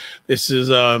 This is,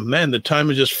 man, the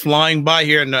time is just flying by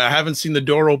here, and I haven't seen the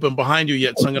door open behind you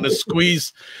yet. So I'm going to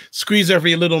squeeze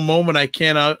every little moment I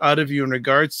can out of you in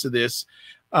regards to this.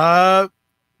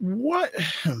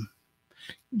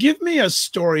 Give me a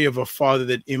story of a father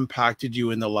that impacted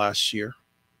you in the last year.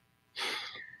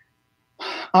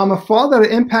 A father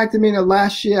that impacted me in the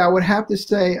last year, I would have to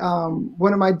say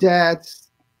one of my dads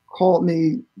called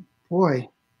me,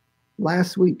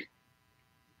 last week,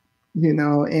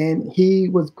 and he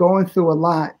was going through a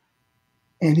lot.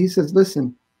 And he says,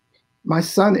 listen, my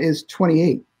son is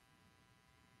 28.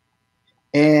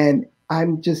 And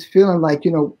I'm just feeling like,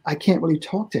 I can't really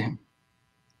talk to him.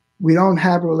 We don't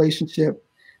have a relationship.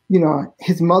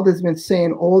 His mother's been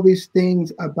saying all these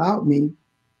things about me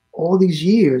all these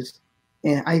years,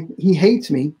 and he hates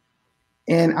me.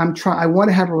 And I want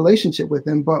to have a relationship with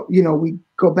him, but, we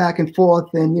go back and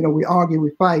forth and, we argue,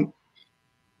 we fight.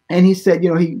 And he said,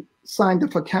 he signed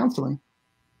up for counseling.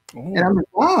 Oh. And I'm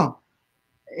like, wow.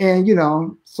 And,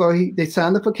 so they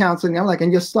signed up for counseling. I'm like,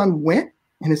 and your son went?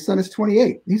 And his son is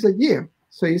 28. He said, yeah.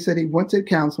 So he said he went to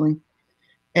counseling.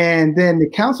 And then the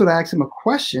counselor asked him a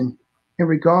question in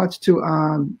regards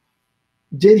to,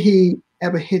 did he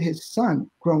ever hit his son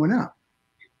growing up?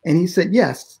 And he said,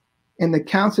 yes. And the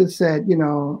counselor said,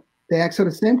 they asked her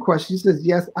the same question. She says,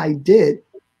 yes, I did,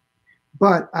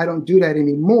 but I don't do that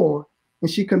anymore. And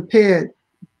she compared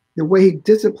the way he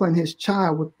disciplined his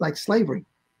child with like slavery.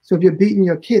 So if you're beating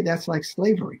your kid, that's like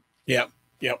slavery. Yep.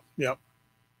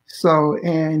 So,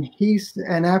 and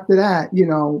after that,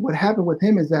 what happened with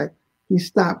him is that he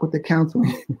stopped with the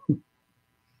counseling.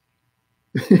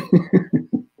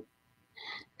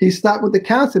 He stopped with the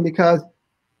counseling because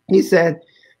he said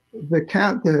the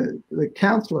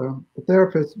counselor, the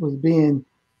therapist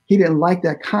he didn't like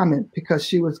that comment because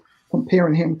she was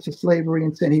comparing him to slavery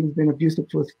and saying he was being abusive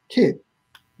to his kid.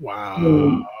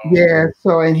 Wow. Yeah.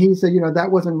 So, and he said,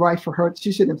 that wasn't right for her.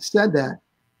 She shouldn't have said that.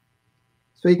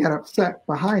 So he got upset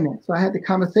behind that. So I had the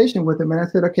conversation with him and I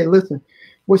said, okay, listen,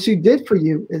 what she did for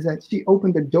you is that she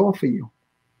opened the door for you.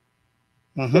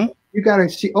 Mm-hmm. So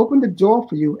she opened the door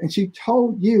for you and she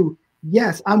told you,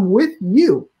 yes, I'm with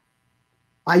you.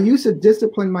 I used to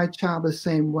discipline my child the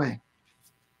same way.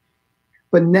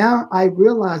 But now I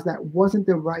realized that wasn't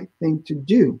the right thing to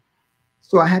do.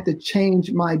 So I had to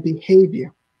change my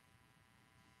behavior.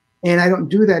 And I don't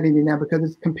do that anymore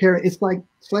because it's like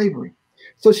slavery.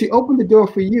 So she opened the door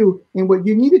for you. And what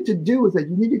you needed to do is that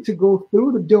you needed to go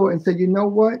through the door and say, you know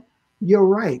what? You're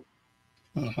right.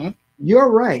 Mm-hmm.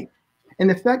 You're right. And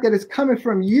the fact that it's coming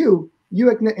from you,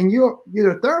 and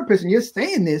you're a therapist and you're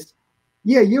saying this,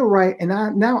 yeah, you're right. And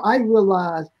now I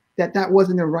realize that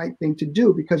wasn't the right thing to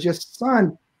do because your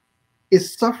son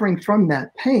is suffering from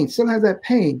that pain, still has that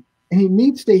pain. And he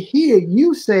needs to hear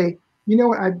you say, you know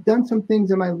what, I've done some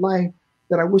things in my life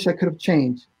that I wish I could have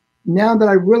changed. Now that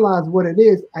I realize what it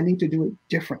is, I need to do it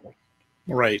differently.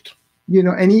 Right.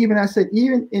 And even I said,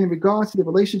 even in regards to the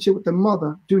relationship with the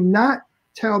mother, do not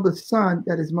tell the son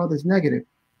that his mother's negative.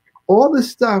 All the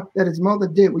stuff that his mother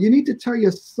did, what you need to tell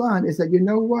your son is that, you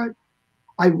know what?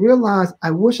 I realized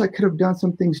I wish I could have done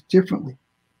some things differently.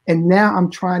 And now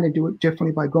I'm trying to do it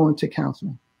differently by going to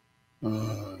counseling.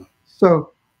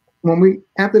 So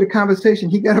after the conversation,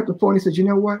 he got up the phone and he said, you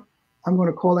know what? I'm going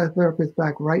to call that therapist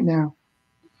back right now.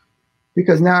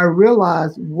 Because now I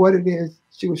realize what it is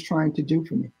she was trying to do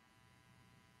for me.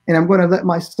 And I'm going to let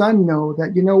my son know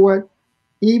that, you know what?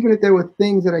 Even if there were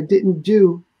things that I didn't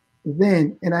do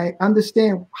then, and I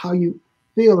understand how you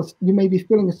feel, you may be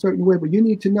feeling a certain way, but you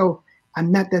need to know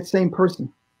I'm not that same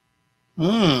person.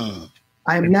 I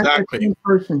am not that same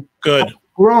person. Good. I've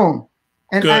grown.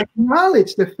 And Good. I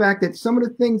acknowledge the fact that some of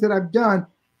the things that I've done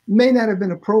may not have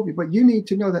been appropriate, but you need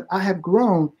to know that I have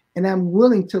grown and I'm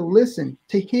willing to listen,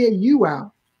 to hear you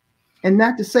out, and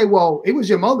not to say, well, it was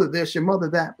your mother this, your mother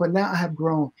that, but now I have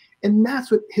grown. And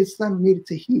that's what his son needed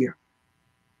to hear.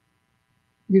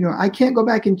 I can't go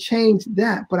back and change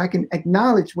that, but I can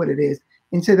acknowledge what it is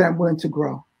and say that I'm willing to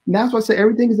grow. And that's why I say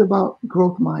everything is about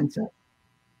growth mindset.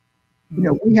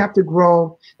 We have to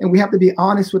grow and we have to be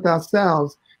honest with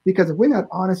ourselves, because if we're not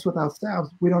honest with ourselves,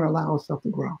 we don't allow ourselves to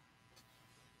grow.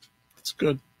 That's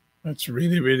good. That's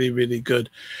really, really, really good.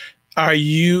 Now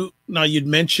you'd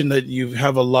mentioned that you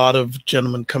have a lot of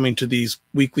gentlemen coming to these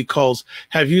weekly calls.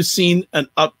 Have you seen an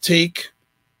uptake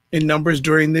in numbers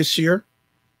during this year?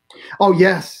 Oh,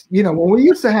 yes. When we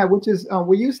used to have,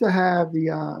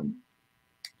 the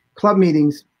club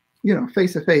meetings,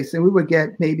 face to face, and we would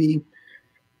get maybe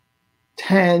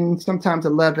 10, sometimes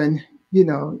 11,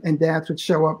 and dads would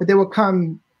show up, but they would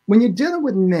come. When you're dealing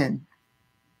with men,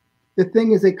 the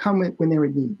thing is they come when they're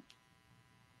in need.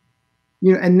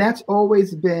 And that's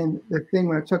always been the thing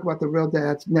when I talk about the Real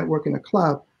Dads Network in a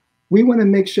club. We want to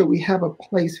make sure we have a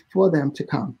place for them to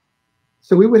come.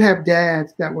 So we would have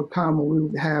dads that would come when we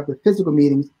would have the physical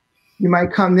meetings. You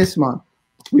might come this month.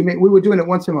 We were doing it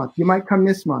once a month. You might come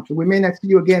this month. We may not see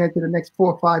you again into the next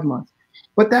 4 or 5 months.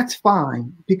 But that's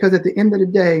fine, because at the end of the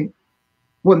day,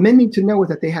 what men need to know is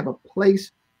that they have a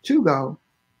place to go.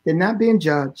 They're not being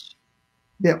judged.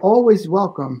 They're always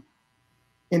welcome.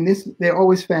 And they're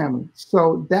always family.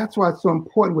 So that's why it's so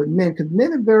important with men, because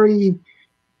men are very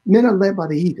Men are led by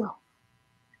the ego.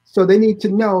 So they need to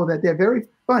know that they're very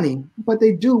funny, but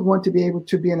they do want to be able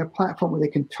to be in a platform where they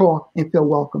can talk and feel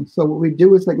welcome. So what we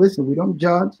do is like, listen, we don't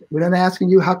judge. We're not asking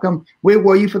you, how come, where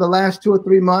were you for the last 2 or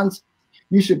 3 months?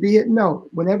 You should be here. No,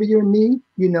 whenever you're in need,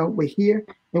 you know, we're here.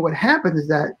 And what happens is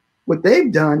that what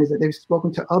they've done is that they've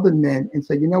spoken to other men and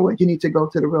said, you know what, you need to go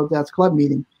to the Real Dads Club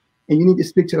meeting and you need to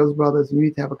speak to those brothers and you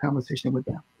need to have a conversation with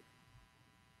them.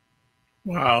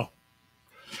 Wow.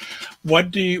 How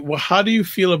do you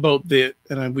feel about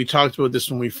and we talked about this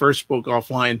when we first spoke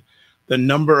offline, the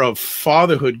number of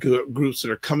fatherhood groups that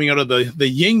are coming out of the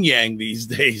yin yang these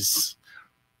days?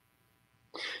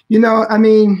 You know, I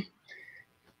mean,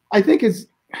 I think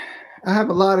I have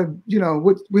a lot of, you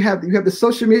know, you have the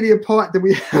social media part that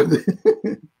we have.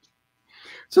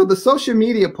 So the social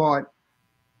media part,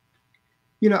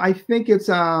 you know, I think it's,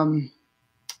 you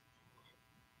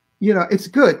know, it's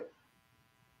good,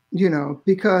 you know,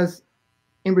 because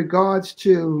in regards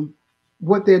to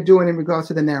what they're doing in regards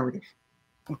to the narrative.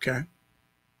 Okay.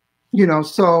 You know,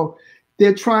 so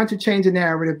they're trying to change the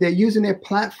narrative. They're using their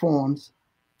platforms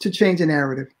to change the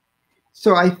narrative.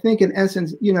 So I think in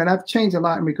essence, you know, and I've changed a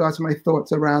lot in regards to my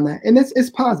thoughts around that. And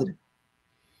it's positive.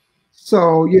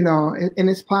 So, you know, and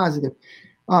it's positive.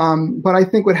 But I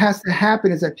think what has to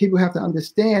happen is that people have to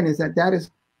understand is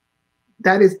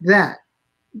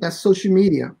that's social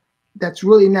media. That's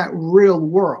really not real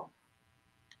world.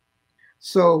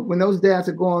 So when those dads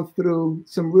are going through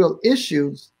some real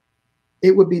issues, it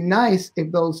would be nice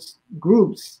if those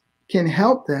groups can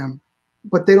help them,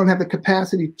 but they don't have the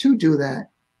capacity to do that,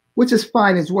 which is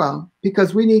fine as well,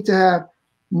 because we need to have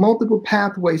multiple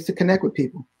pathways to connect with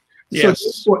people.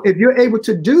 Yes. So if you're able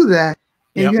to do that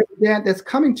and you have a dad that's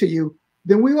coming to you,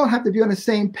 then we all have to be on the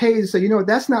same page. So, you know,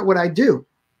 that's not what I do.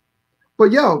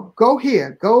 But yo, go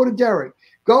here, go to Derek,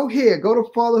 go here, go to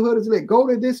Fatherhood is Lit, go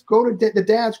to this, go to the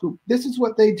dad's group. This is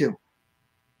what they do.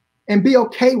 And be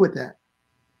okay with that.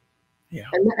 Yeah.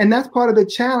 And that's part of the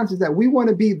challenge is that we want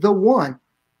to be the one.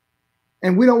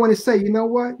 And we don't want to say, you know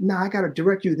what? No, I got to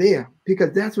direct you there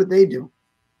because that's what they do.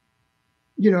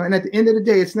 You know, and at the end of the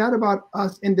day, it's not about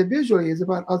us individually, it's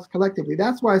about us collectively.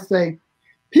 That's why I say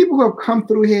people who have come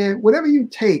through here, whatever you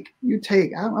take,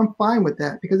 I'm fine with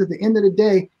that because at the end of the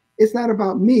day, it's not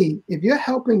about me. If you're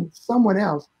helping someone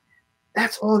else,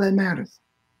 that's all that matters.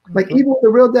 Like even with the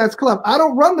Real Dads Club, I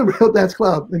don't run the Real Dads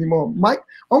Club anymore.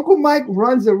 Uncle Mike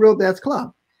runs the Real Dads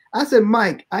Club. I said,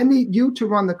 Mike, I need you to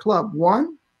run the club.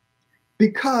 One,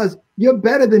 because you're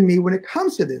better than me when it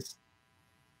comes to this.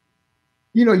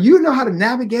 You know how to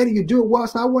navigate it. You do it well.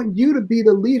 So I want you to be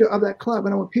the leader of that club.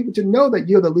 And I want people to know that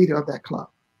you're the leader of that club.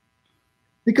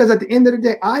 Because at the end of the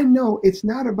day, I know it's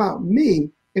not about me.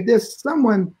 If there's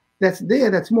someone that's there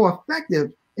that's more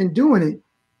effective in doing it,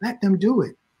 let them do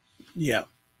it. Yeah.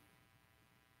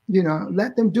 You know,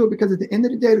 let them do it because at the end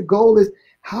of the day, the goal is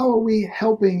how are we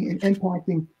helping and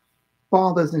impacting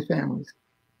fathers and families?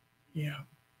 Yeah.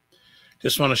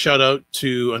 Just want to shout out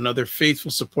to another faithful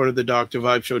supporter of the Dr.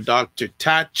 Vibe Show, Dr.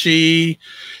 Tachi.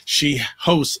 She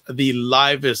hosts the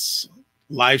livest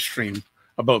live stream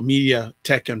about media,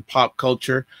 tech, and pop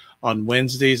culture on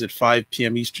Wednesdays at 5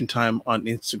 p.m. Eastern Time on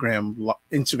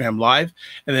Instagram Live,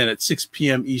 and then at 6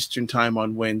 p.m. Eastern Time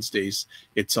on Wednesdays.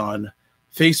 It's on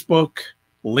Facebook,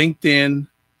 LinkedIn,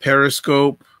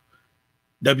 Periscope,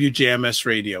 WJMS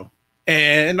Radio.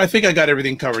 And I think I got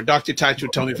everything covered. Dr. Tachi will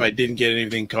tell me if I didn't get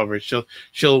anything covered.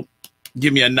 She'll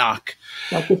give me a knock.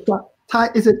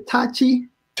 Is it Tachi?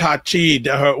 Tachi.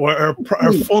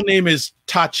 Her full name is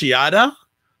Tachiada.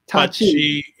 But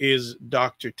she is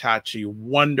Dr. Tachi.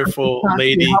 Wonderful Tachi,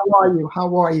 lady.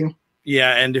 How are you?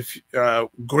 Yeah, and if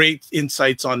great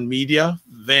insights on media,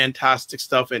 fantastic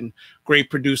stuff, and great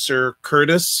producer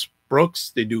Curtis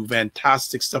Brooks. They do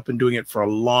fantastic stuff and doing it for a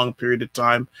long period of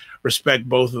time. Respect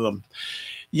both of them.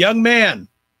 Young man,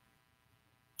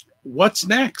 what's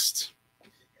next?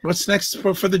 What's next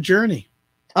for the journey?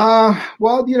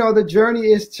 Well, you know, the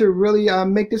journey is to really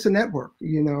make this a network,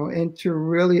 you know, and to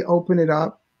really open it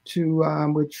up to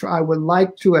which I would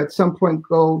like to at some point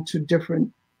go to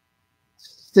different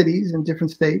cities and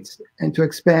different states and to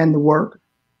expand the work.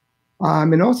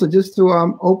 And also just to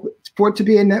open for it to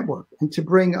be a network and to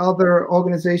bring other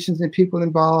organizations and people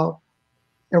involved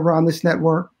around this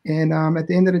network. And at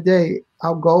the end of the day,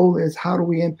 our goal is how do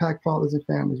we impact fathers and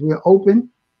families? We're open.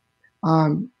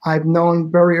 I've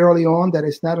known very early on that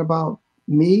it's not about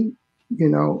me, you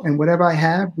know, and whatever I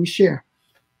have, we share.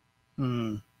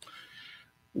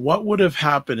 What would have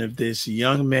happened if this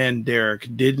young man,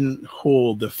 Derek, didn't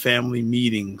hold the family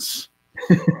meetings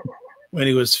when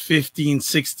he was 15,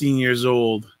 16 years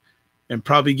old and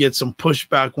probably get some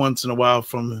pushback once in a while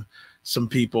from some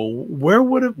people.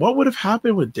 What would have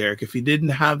happened with Derek if he didn't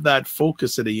have that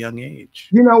focus at a young age?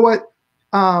 You know what?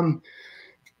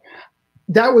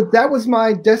 That was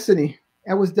my destiny.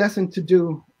 I was destined to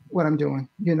do what I'm doing,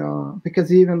 you know,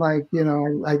 because even like, you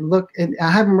know, I look, and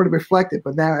I haven't really reflected,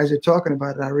 but now as you're talking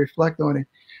about it, I reflect on it.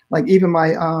 Like even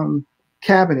my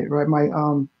cabinet, right? My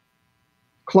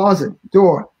closet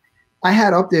door, I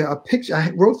had up there a picture. I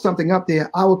wrote something up there,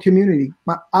 our community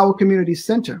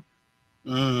center.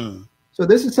 So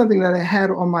this is something that I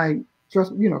had on my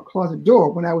closet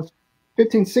door when I was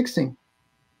 15, 16.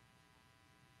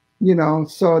 You know,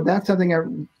 so that's something I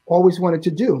always wanted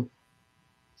to do.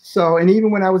 So, and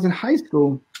even when I was in high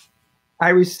school, I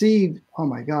received, oh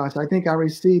my gosh, I think I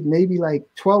received maybe like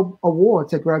 12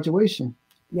 awards at graduation.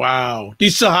 Wow. Do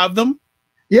you still have them?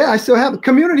 Yeah, I still have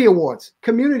community awards.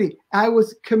 I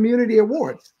was community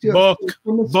awards. Book.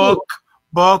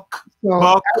 So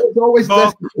I was always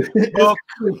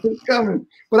it's coming.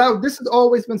 But this has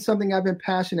always been something I've been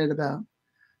passionate about.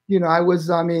 You know, I was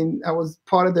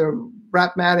part of the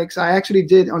Rapmatics. I actually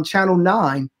did on Channel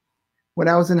 9 when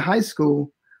I was in high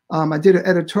school. I did an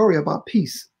editorial about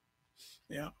peace.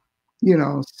 Yeah. You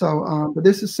know, so but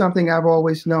this is something I've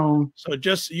always known. So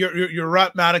just your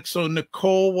Rapmatics. So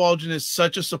Nicole Waldron is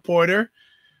such a supporter.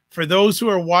 For those who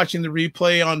are watching the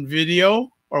replay on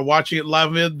video or watching it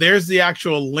live, there's the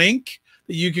actual link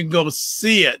that you can go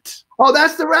see it. Oh,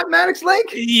 that's the Rapmatics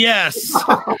link? Yes.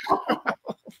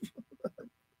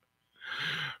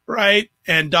 Right.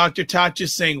 And Dr. Tatch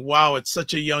is saying, wow, it's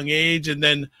such a young age. And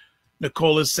then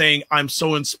Nicole is saying, I'm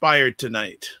so inspired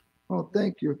tonight. Oh,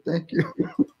 thank you. Thank you.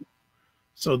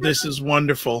 So this is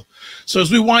wonderful. So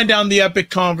as we wind down the epic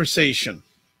conversation,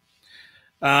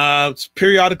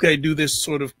 periodically I do this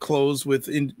sort of close with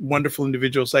wonderful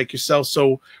individuals like yourself.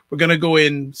 So we're going to go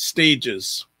in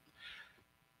stages.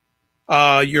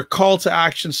 Your call to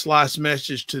action /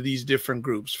 message to these different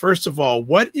groups. First of all,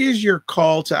 what is your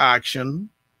call to action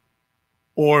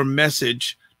or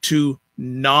message to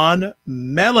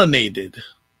non-melanated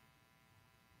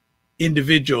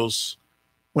individuals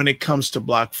when it comes to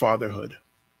Black fatherhood?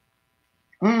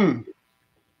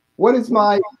 What is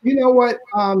my, you know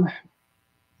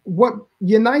what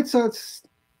unites us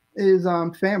is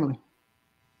family,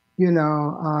 you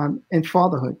know, and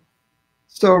fatherhood.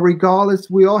 So regardless,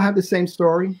 we all have the same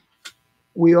story.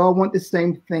 We all want the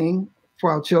same thing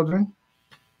for our children.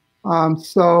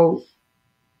 So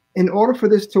in order for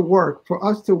this to work, for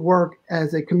us to work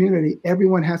as a community,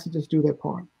 everyone has to just do their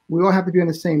part. We all have to be on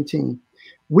the same team.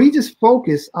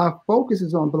 Our focus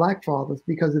is on Black fathers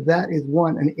because that is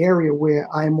an area where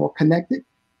I am more connected.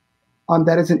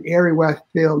 That is an area where I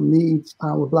feel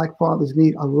where Black fathers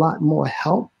need a lot more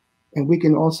help. And we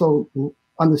can also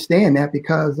understand that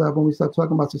because when we start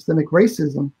talking about systemic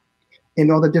racism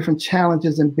and all the different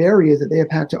challenges and barriers that they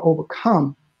have had to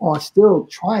overcome or are still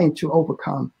trying to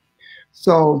overcome.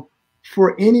 So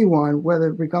for anyone,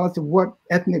 regardless of what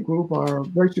ethnic group or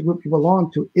racial group you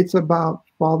belong to, it's about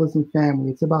fathers and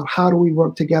family. It's about how do we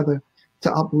work together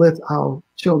to uplift our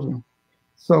children.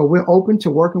 So we're open to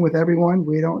working with everyone.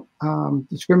 We don't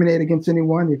discriminate against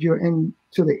anyone. If you're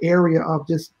into the area of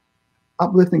just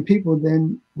uplifting people,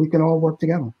 then we can all work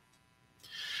together.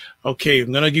 Okay,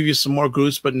 I'm going to give you some more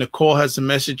groups, but Nicole has a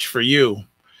message for you.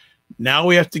 Now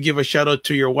we have to give a shout out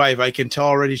to your wife. I can tell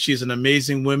already she's an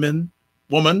amazing woman.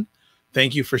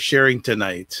 Thank you for sharing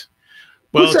tonight.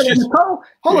 Well, Nicole?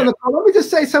 Hold on, Nicole. Let me just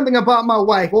say something about my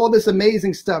wife. All this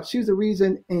amazing stuff. She's the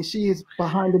reason, and she is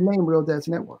behind the name Real Dads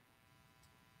Network.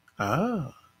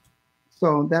 Ah.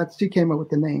 So she came up with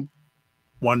the name.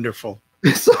 Wonderful.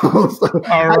 So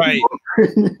all right.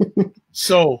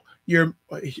 So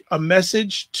a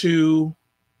message or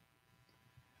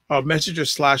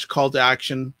 / call to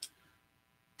action.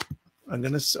 I'm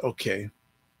going to say, okay.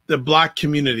 The Black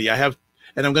community.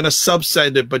 And I'm going to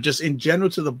subset it, but just in general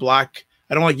to the Black,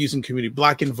 I don't like using community,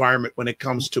 Black environment when it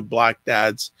comes to Black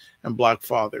dads and Black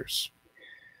fathers.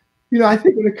 You know, I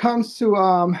think when it comes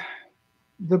to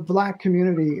the Black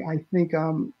community, I think,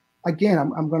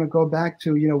 again, I'm going to go back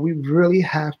to, you know, we really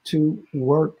have to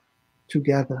work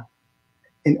together.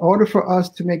 In order for us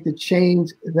to make the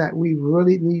change that we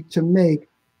really need to make,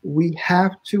 we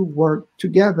have to work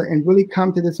together and really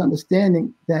come to this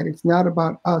understanding that it's not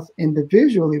about us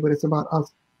individually, but it's about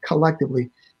us collectively.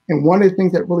 And one of the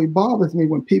things that really bothers me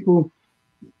when people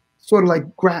sort of like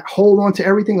hold on to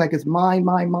everything like it's mine.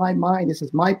 This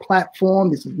is my platform.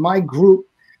 This is my group.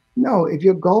 No, if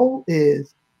your goal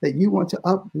is that you want to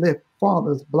uplift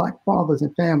fathers, Black fathers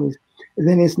and families,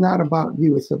 then it's not about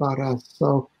you, it's about us.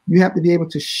 So you have to be able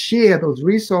to share those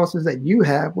resources that you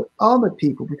have with other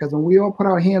people, because when we all put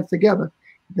our hands together,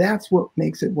 that's what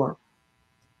makes it work.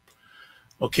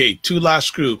 Okay, two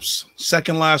last groups.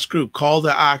 Second last group, call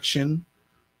to action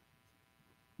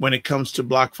when it comes to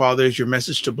Black fathers, your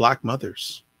message to Black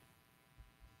mothers.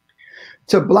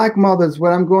 To Black mothers,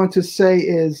 what I'm going to say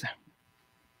is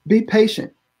be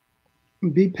patient.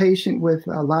 Be patient with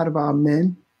a lot of our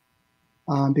men,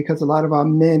 because a lot of our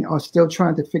men are still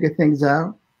trying to figure things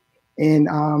out. And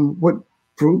what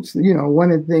groups,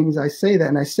 one of the things I say that,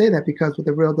 and I say that because with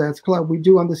the Real Dads Club, we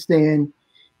do understand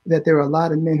that there are a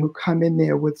lot of men who come in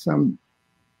there with some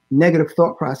negative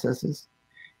thought processes.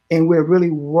 And we're really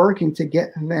working to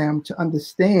get them to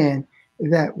understand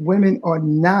that women are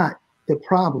not the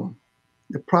problem.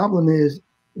 The problem is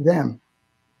them.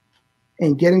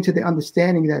 And getting to the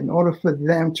understanding that in order for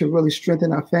them to really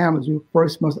strengthen our families, we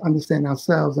first must understand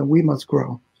ourselves and we must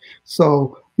grow.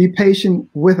 So be patient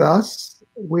with us.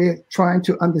 We're trying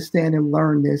to understand and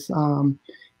learn this.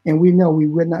 And we know we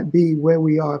would not be where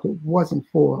we are if it wasn't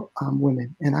for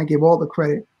women. And I give all the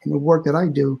credit in the work that I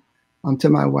do to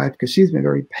my wife, because she's been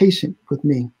very patient with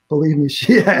me. Believe me,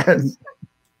 she has.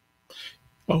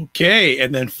 Okay.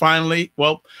 And then finally,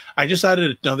 well, I just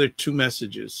added another 2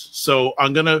 messages. So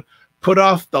I'm going to put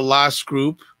off the last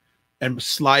group and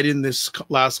slide in this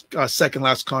second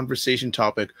last conversation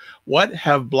topic. What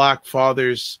have Black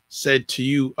fathers said to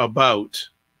you about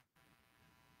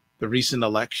the recent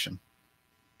election?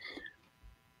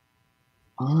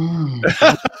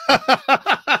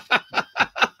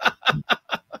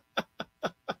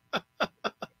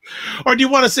 Or do you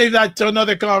want to save that to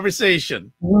another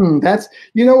conversation? That's,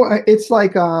 it's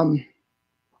like,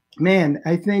 man,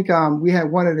 I think we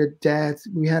had one of the dads,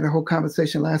 we had a whole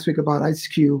conversation last week about Ice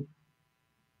Cube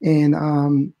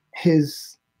and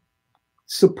his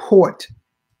support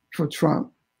for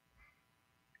Trump.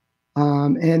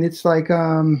 And it's like,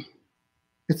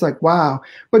 wow.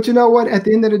 But you know what? At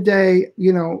the end of the day,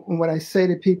 what I say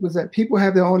to people is that people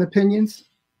have their own opinions.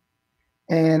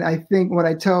 And I think what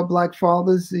I tell Black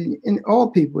fathers and all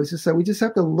people is just that we just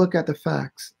have to look at the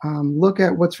facts, look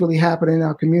at what's really happening in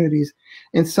our communities.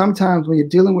 And sometimes when you're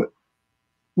dealing with,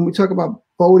 when we talk about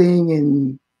voting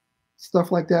and stuff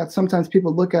like that, sometimes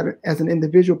people look at it as an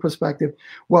individual perspective.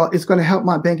 Well, it's going to help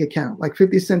my bank account. Like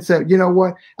 50 Cent said, you know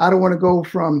what? I don't want to go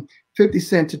from 50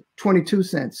 cents to 22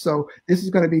 cents. So this is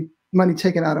going to be money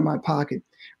taken out of my pocket.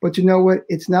 But you know what?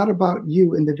 It's not about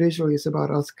you individually. It's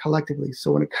about us collectively.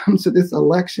 So when it comes to this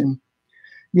election,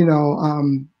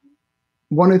 one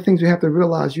of the things we have to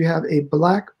realize, you have a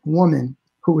Black woman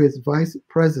who is vice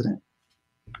president,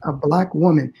 a Black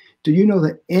woman. Do you know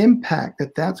the impact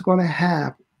that that's going to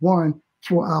have, one,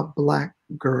 for our Black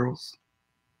girls?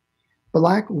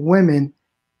 Black women,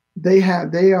 there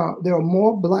are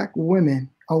more Black women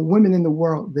or women in the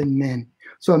world than men.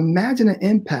 So imagine the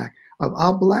impact of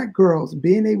our Black girls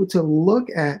being able to look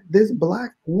at this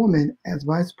Black woman as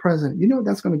vice president. You know what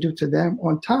that's going to do to them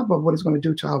on top of what it's going to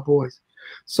do to our boys.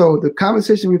 So the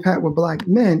conversation we've had with Black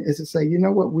men is to say, you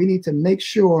know what, we need to make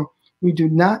sure we do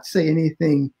not say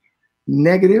anything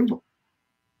negative,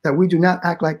 that we do not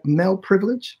act like male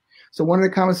privilege. So one of the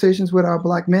conversations with our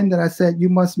Black men that I said, you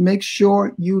must make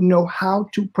sure you know how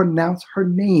to pronounce her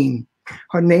name.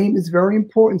 Her name is very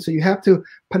important. So you have to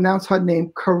pronounce her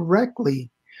name correctly.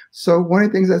 So one of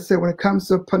the things I said, when it comes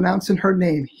to pronouncing her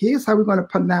name, here's how we're going to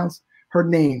pronounce her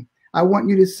name. I want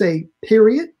you to say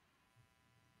period.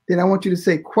 Then I want you to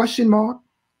say question mark.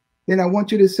 Then I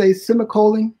want you to say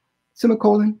semicolon.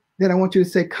 Then I want you to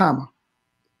say comma.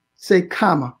 Say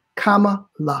comma, comma,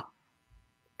 la.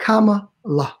 Comma,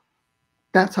 la.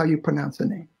 That's how you pronounce her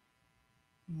name.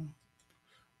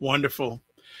 Wonderful.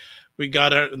 We got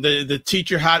the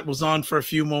teacher hat was on for a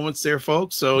few moments there,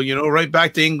 folks. So, right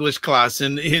back to English class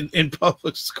in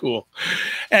public school.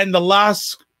 And the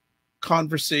last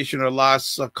conversation or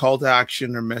last call to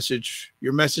action or message,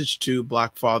 your message to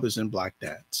Black fathers and Black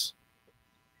dads.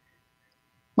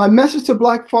 My message to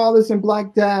Black fathers and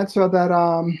Black dads are that,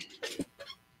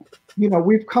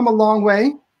 we've come a long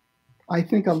way. I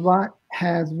think a lot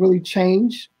has really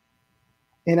changed.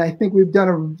 And I think we've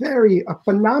done a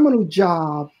phenomenal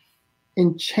job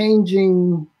in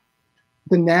changing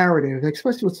the narrative,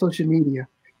 especially with social media,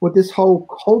 with this whole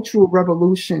cultural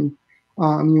revolution.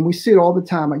 We see it all the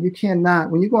time. Like, you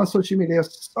cannot, when you go on social media,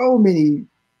 there's so many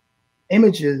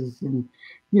images and,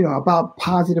 about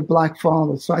positive Black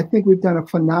fathers. So I think we've done a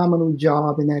phenomenal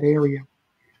job in that area.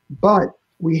 But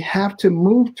we have to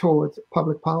move towards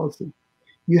public policy.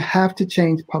 You have to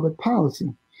change public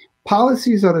policy.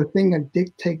 Policies are the thing that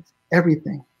dictates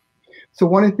everything. So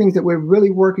one of the things that we're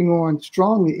really working on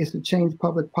strongly is to change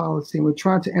public policy. And we're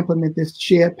trying to implement this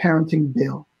shared parenting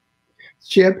bill.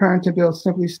 Shared parenting bill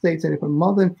simply states that if a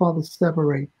mother and father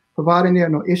separate, providing there are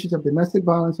no issues of domestic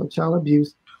violence or child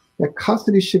abuse, that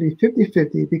custody should be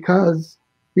 50-50 because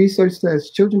research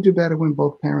says children do better when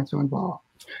both parents are involved.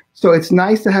 So it's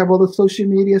nice to have all the social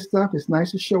media stuff. It's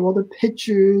nice to show all the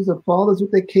pictures of fathers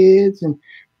with their kids, and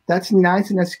that's nice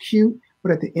and that's cute.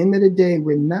 But at the end of the day,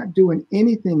 we're not doing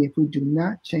anything if we do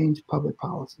not change public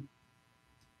policy.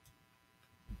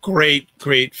 Great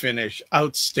finish.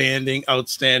 Outstanding.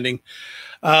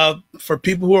 For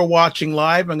people who are watching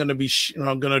live, I'm going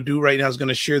to do right now is going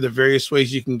to share the various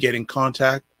ways you can get in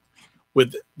contact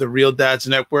with the Real Dads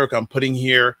Network. I'm putting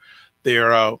here their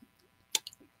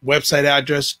website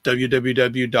address,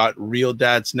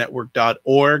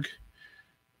 www.realdadsnetwork.org.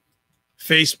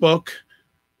 Facebook,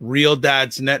 Real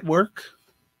Dads Network.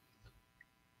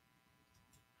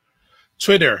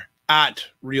 Twitter,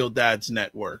 @Real Dads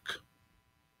Network.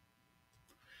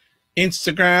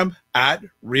 Instagram,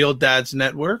 @Real Dads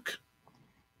Network.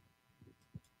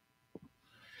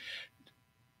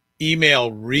 Email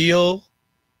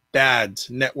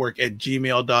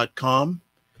realdadsnetwork@gmail.com.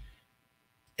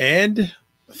 And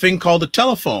a thing called a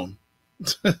telephone.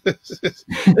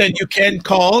 And you can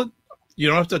call. You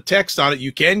don't have to text on it.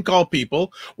 You can call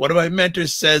people. One of my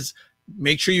mentors says,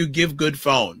 make sure you give good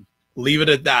phone. Leave it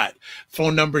at that.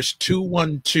 Phone number is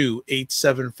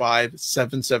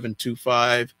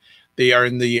 212-875-7725. They are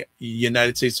in the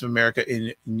United States of America,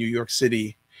 in New York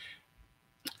City.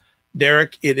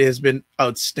 Derek, it has been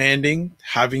outstanding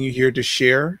having you here to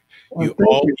share. You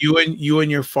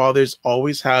and your fathers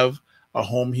always have a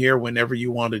home here whenever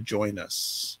you want to join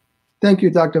us. Thank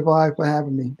you, Dr. Vibe, for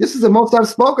having me. This is the most I've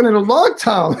spoken in a long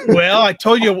time. Well, I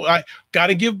told you, I got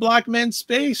to give Black men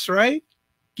space, right?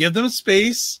 Give them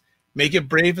space, make it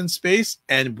brave in space,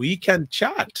 and we can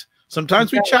chat.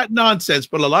 Sometimes we chat nonsense,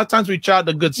 but a lot of times we chat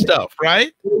the good stuff,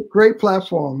 right? Great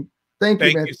platform. Thank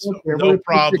you, man. No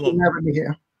problem. Having me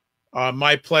here.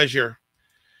 My pleasure.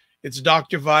 It's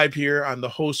Dr. Vibe here. I'm the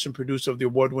host and producer of the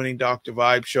award-winning Dr.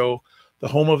 Vibe Show, the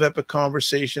home of Epic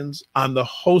Conversations. I'm the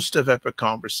host of Epic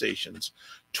Conversations,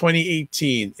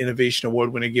 2018 Innovation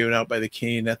Award winner given out by the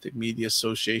Canadian Ethnic Media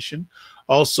Association.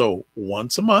 Also,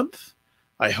 once a month,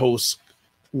 I host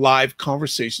live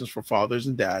conversations for fathers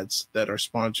and dads that are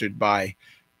sponsored by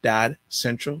Dad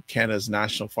Central, Canada's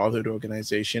national fatherhood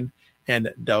organization,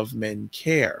 and Dove Men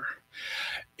Care.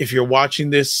 If you're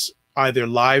watching this either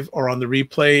live or on the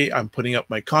replay, I'm putting up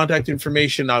my contact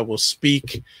information. I will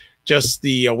speak just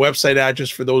the website address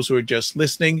for those who are just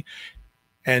listening.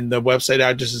 And the website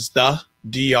address is the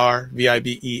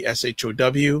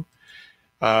DRVIBESHOW.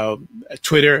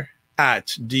 Twitter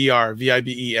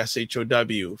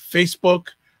 @DRVIBESHOW. Facebook,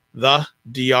 the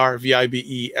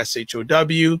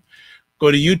DRVIBESHOW.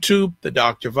 Go to YouTube, The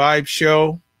Dr. Vibe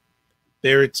Show.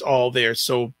 There, it's all there.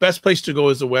 So best place to go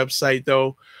is the website,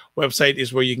 though. Website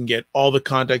is where you can get all the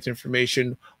contact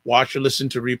information, watch or listen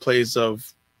to replays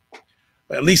of,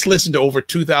 at least listen to over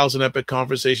 2,000 Epic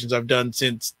Conversations I've done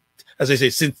since, as I say,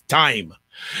 since time.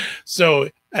 So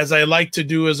as I like to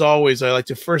do, as always, I like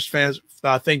to first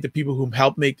thank the people who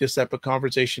helped make this Epic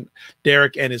Conversation,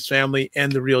 Derek and his family, and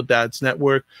the Real Dads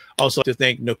Network. Also like to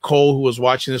thank Nicole, who was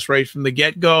watching this right from the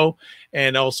get-go,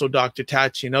 and also Dr.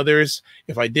 Tachi and others.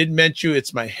 If I did mention you,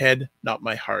 it's my head, not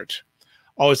my heart.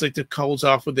 Always like to close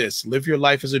off with this. Live your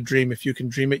life as a dream. If you can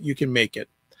dream it, you can make it.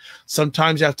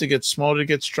 Sometimes you have to get smaller to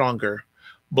get stronger.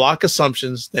 Block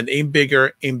assumptions, then aim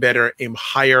bigger, aim better, aim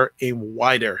higher, aim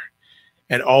wider.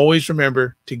 And always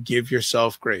remember to give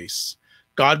yourself grace.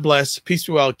 God bless, peace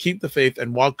be well, keep the faith,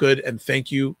 and walk good. And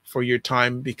thank you for your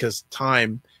time, because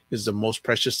time is the most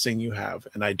precious thing you have,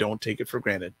 and I don't take it for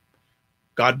granted.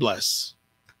 God bless.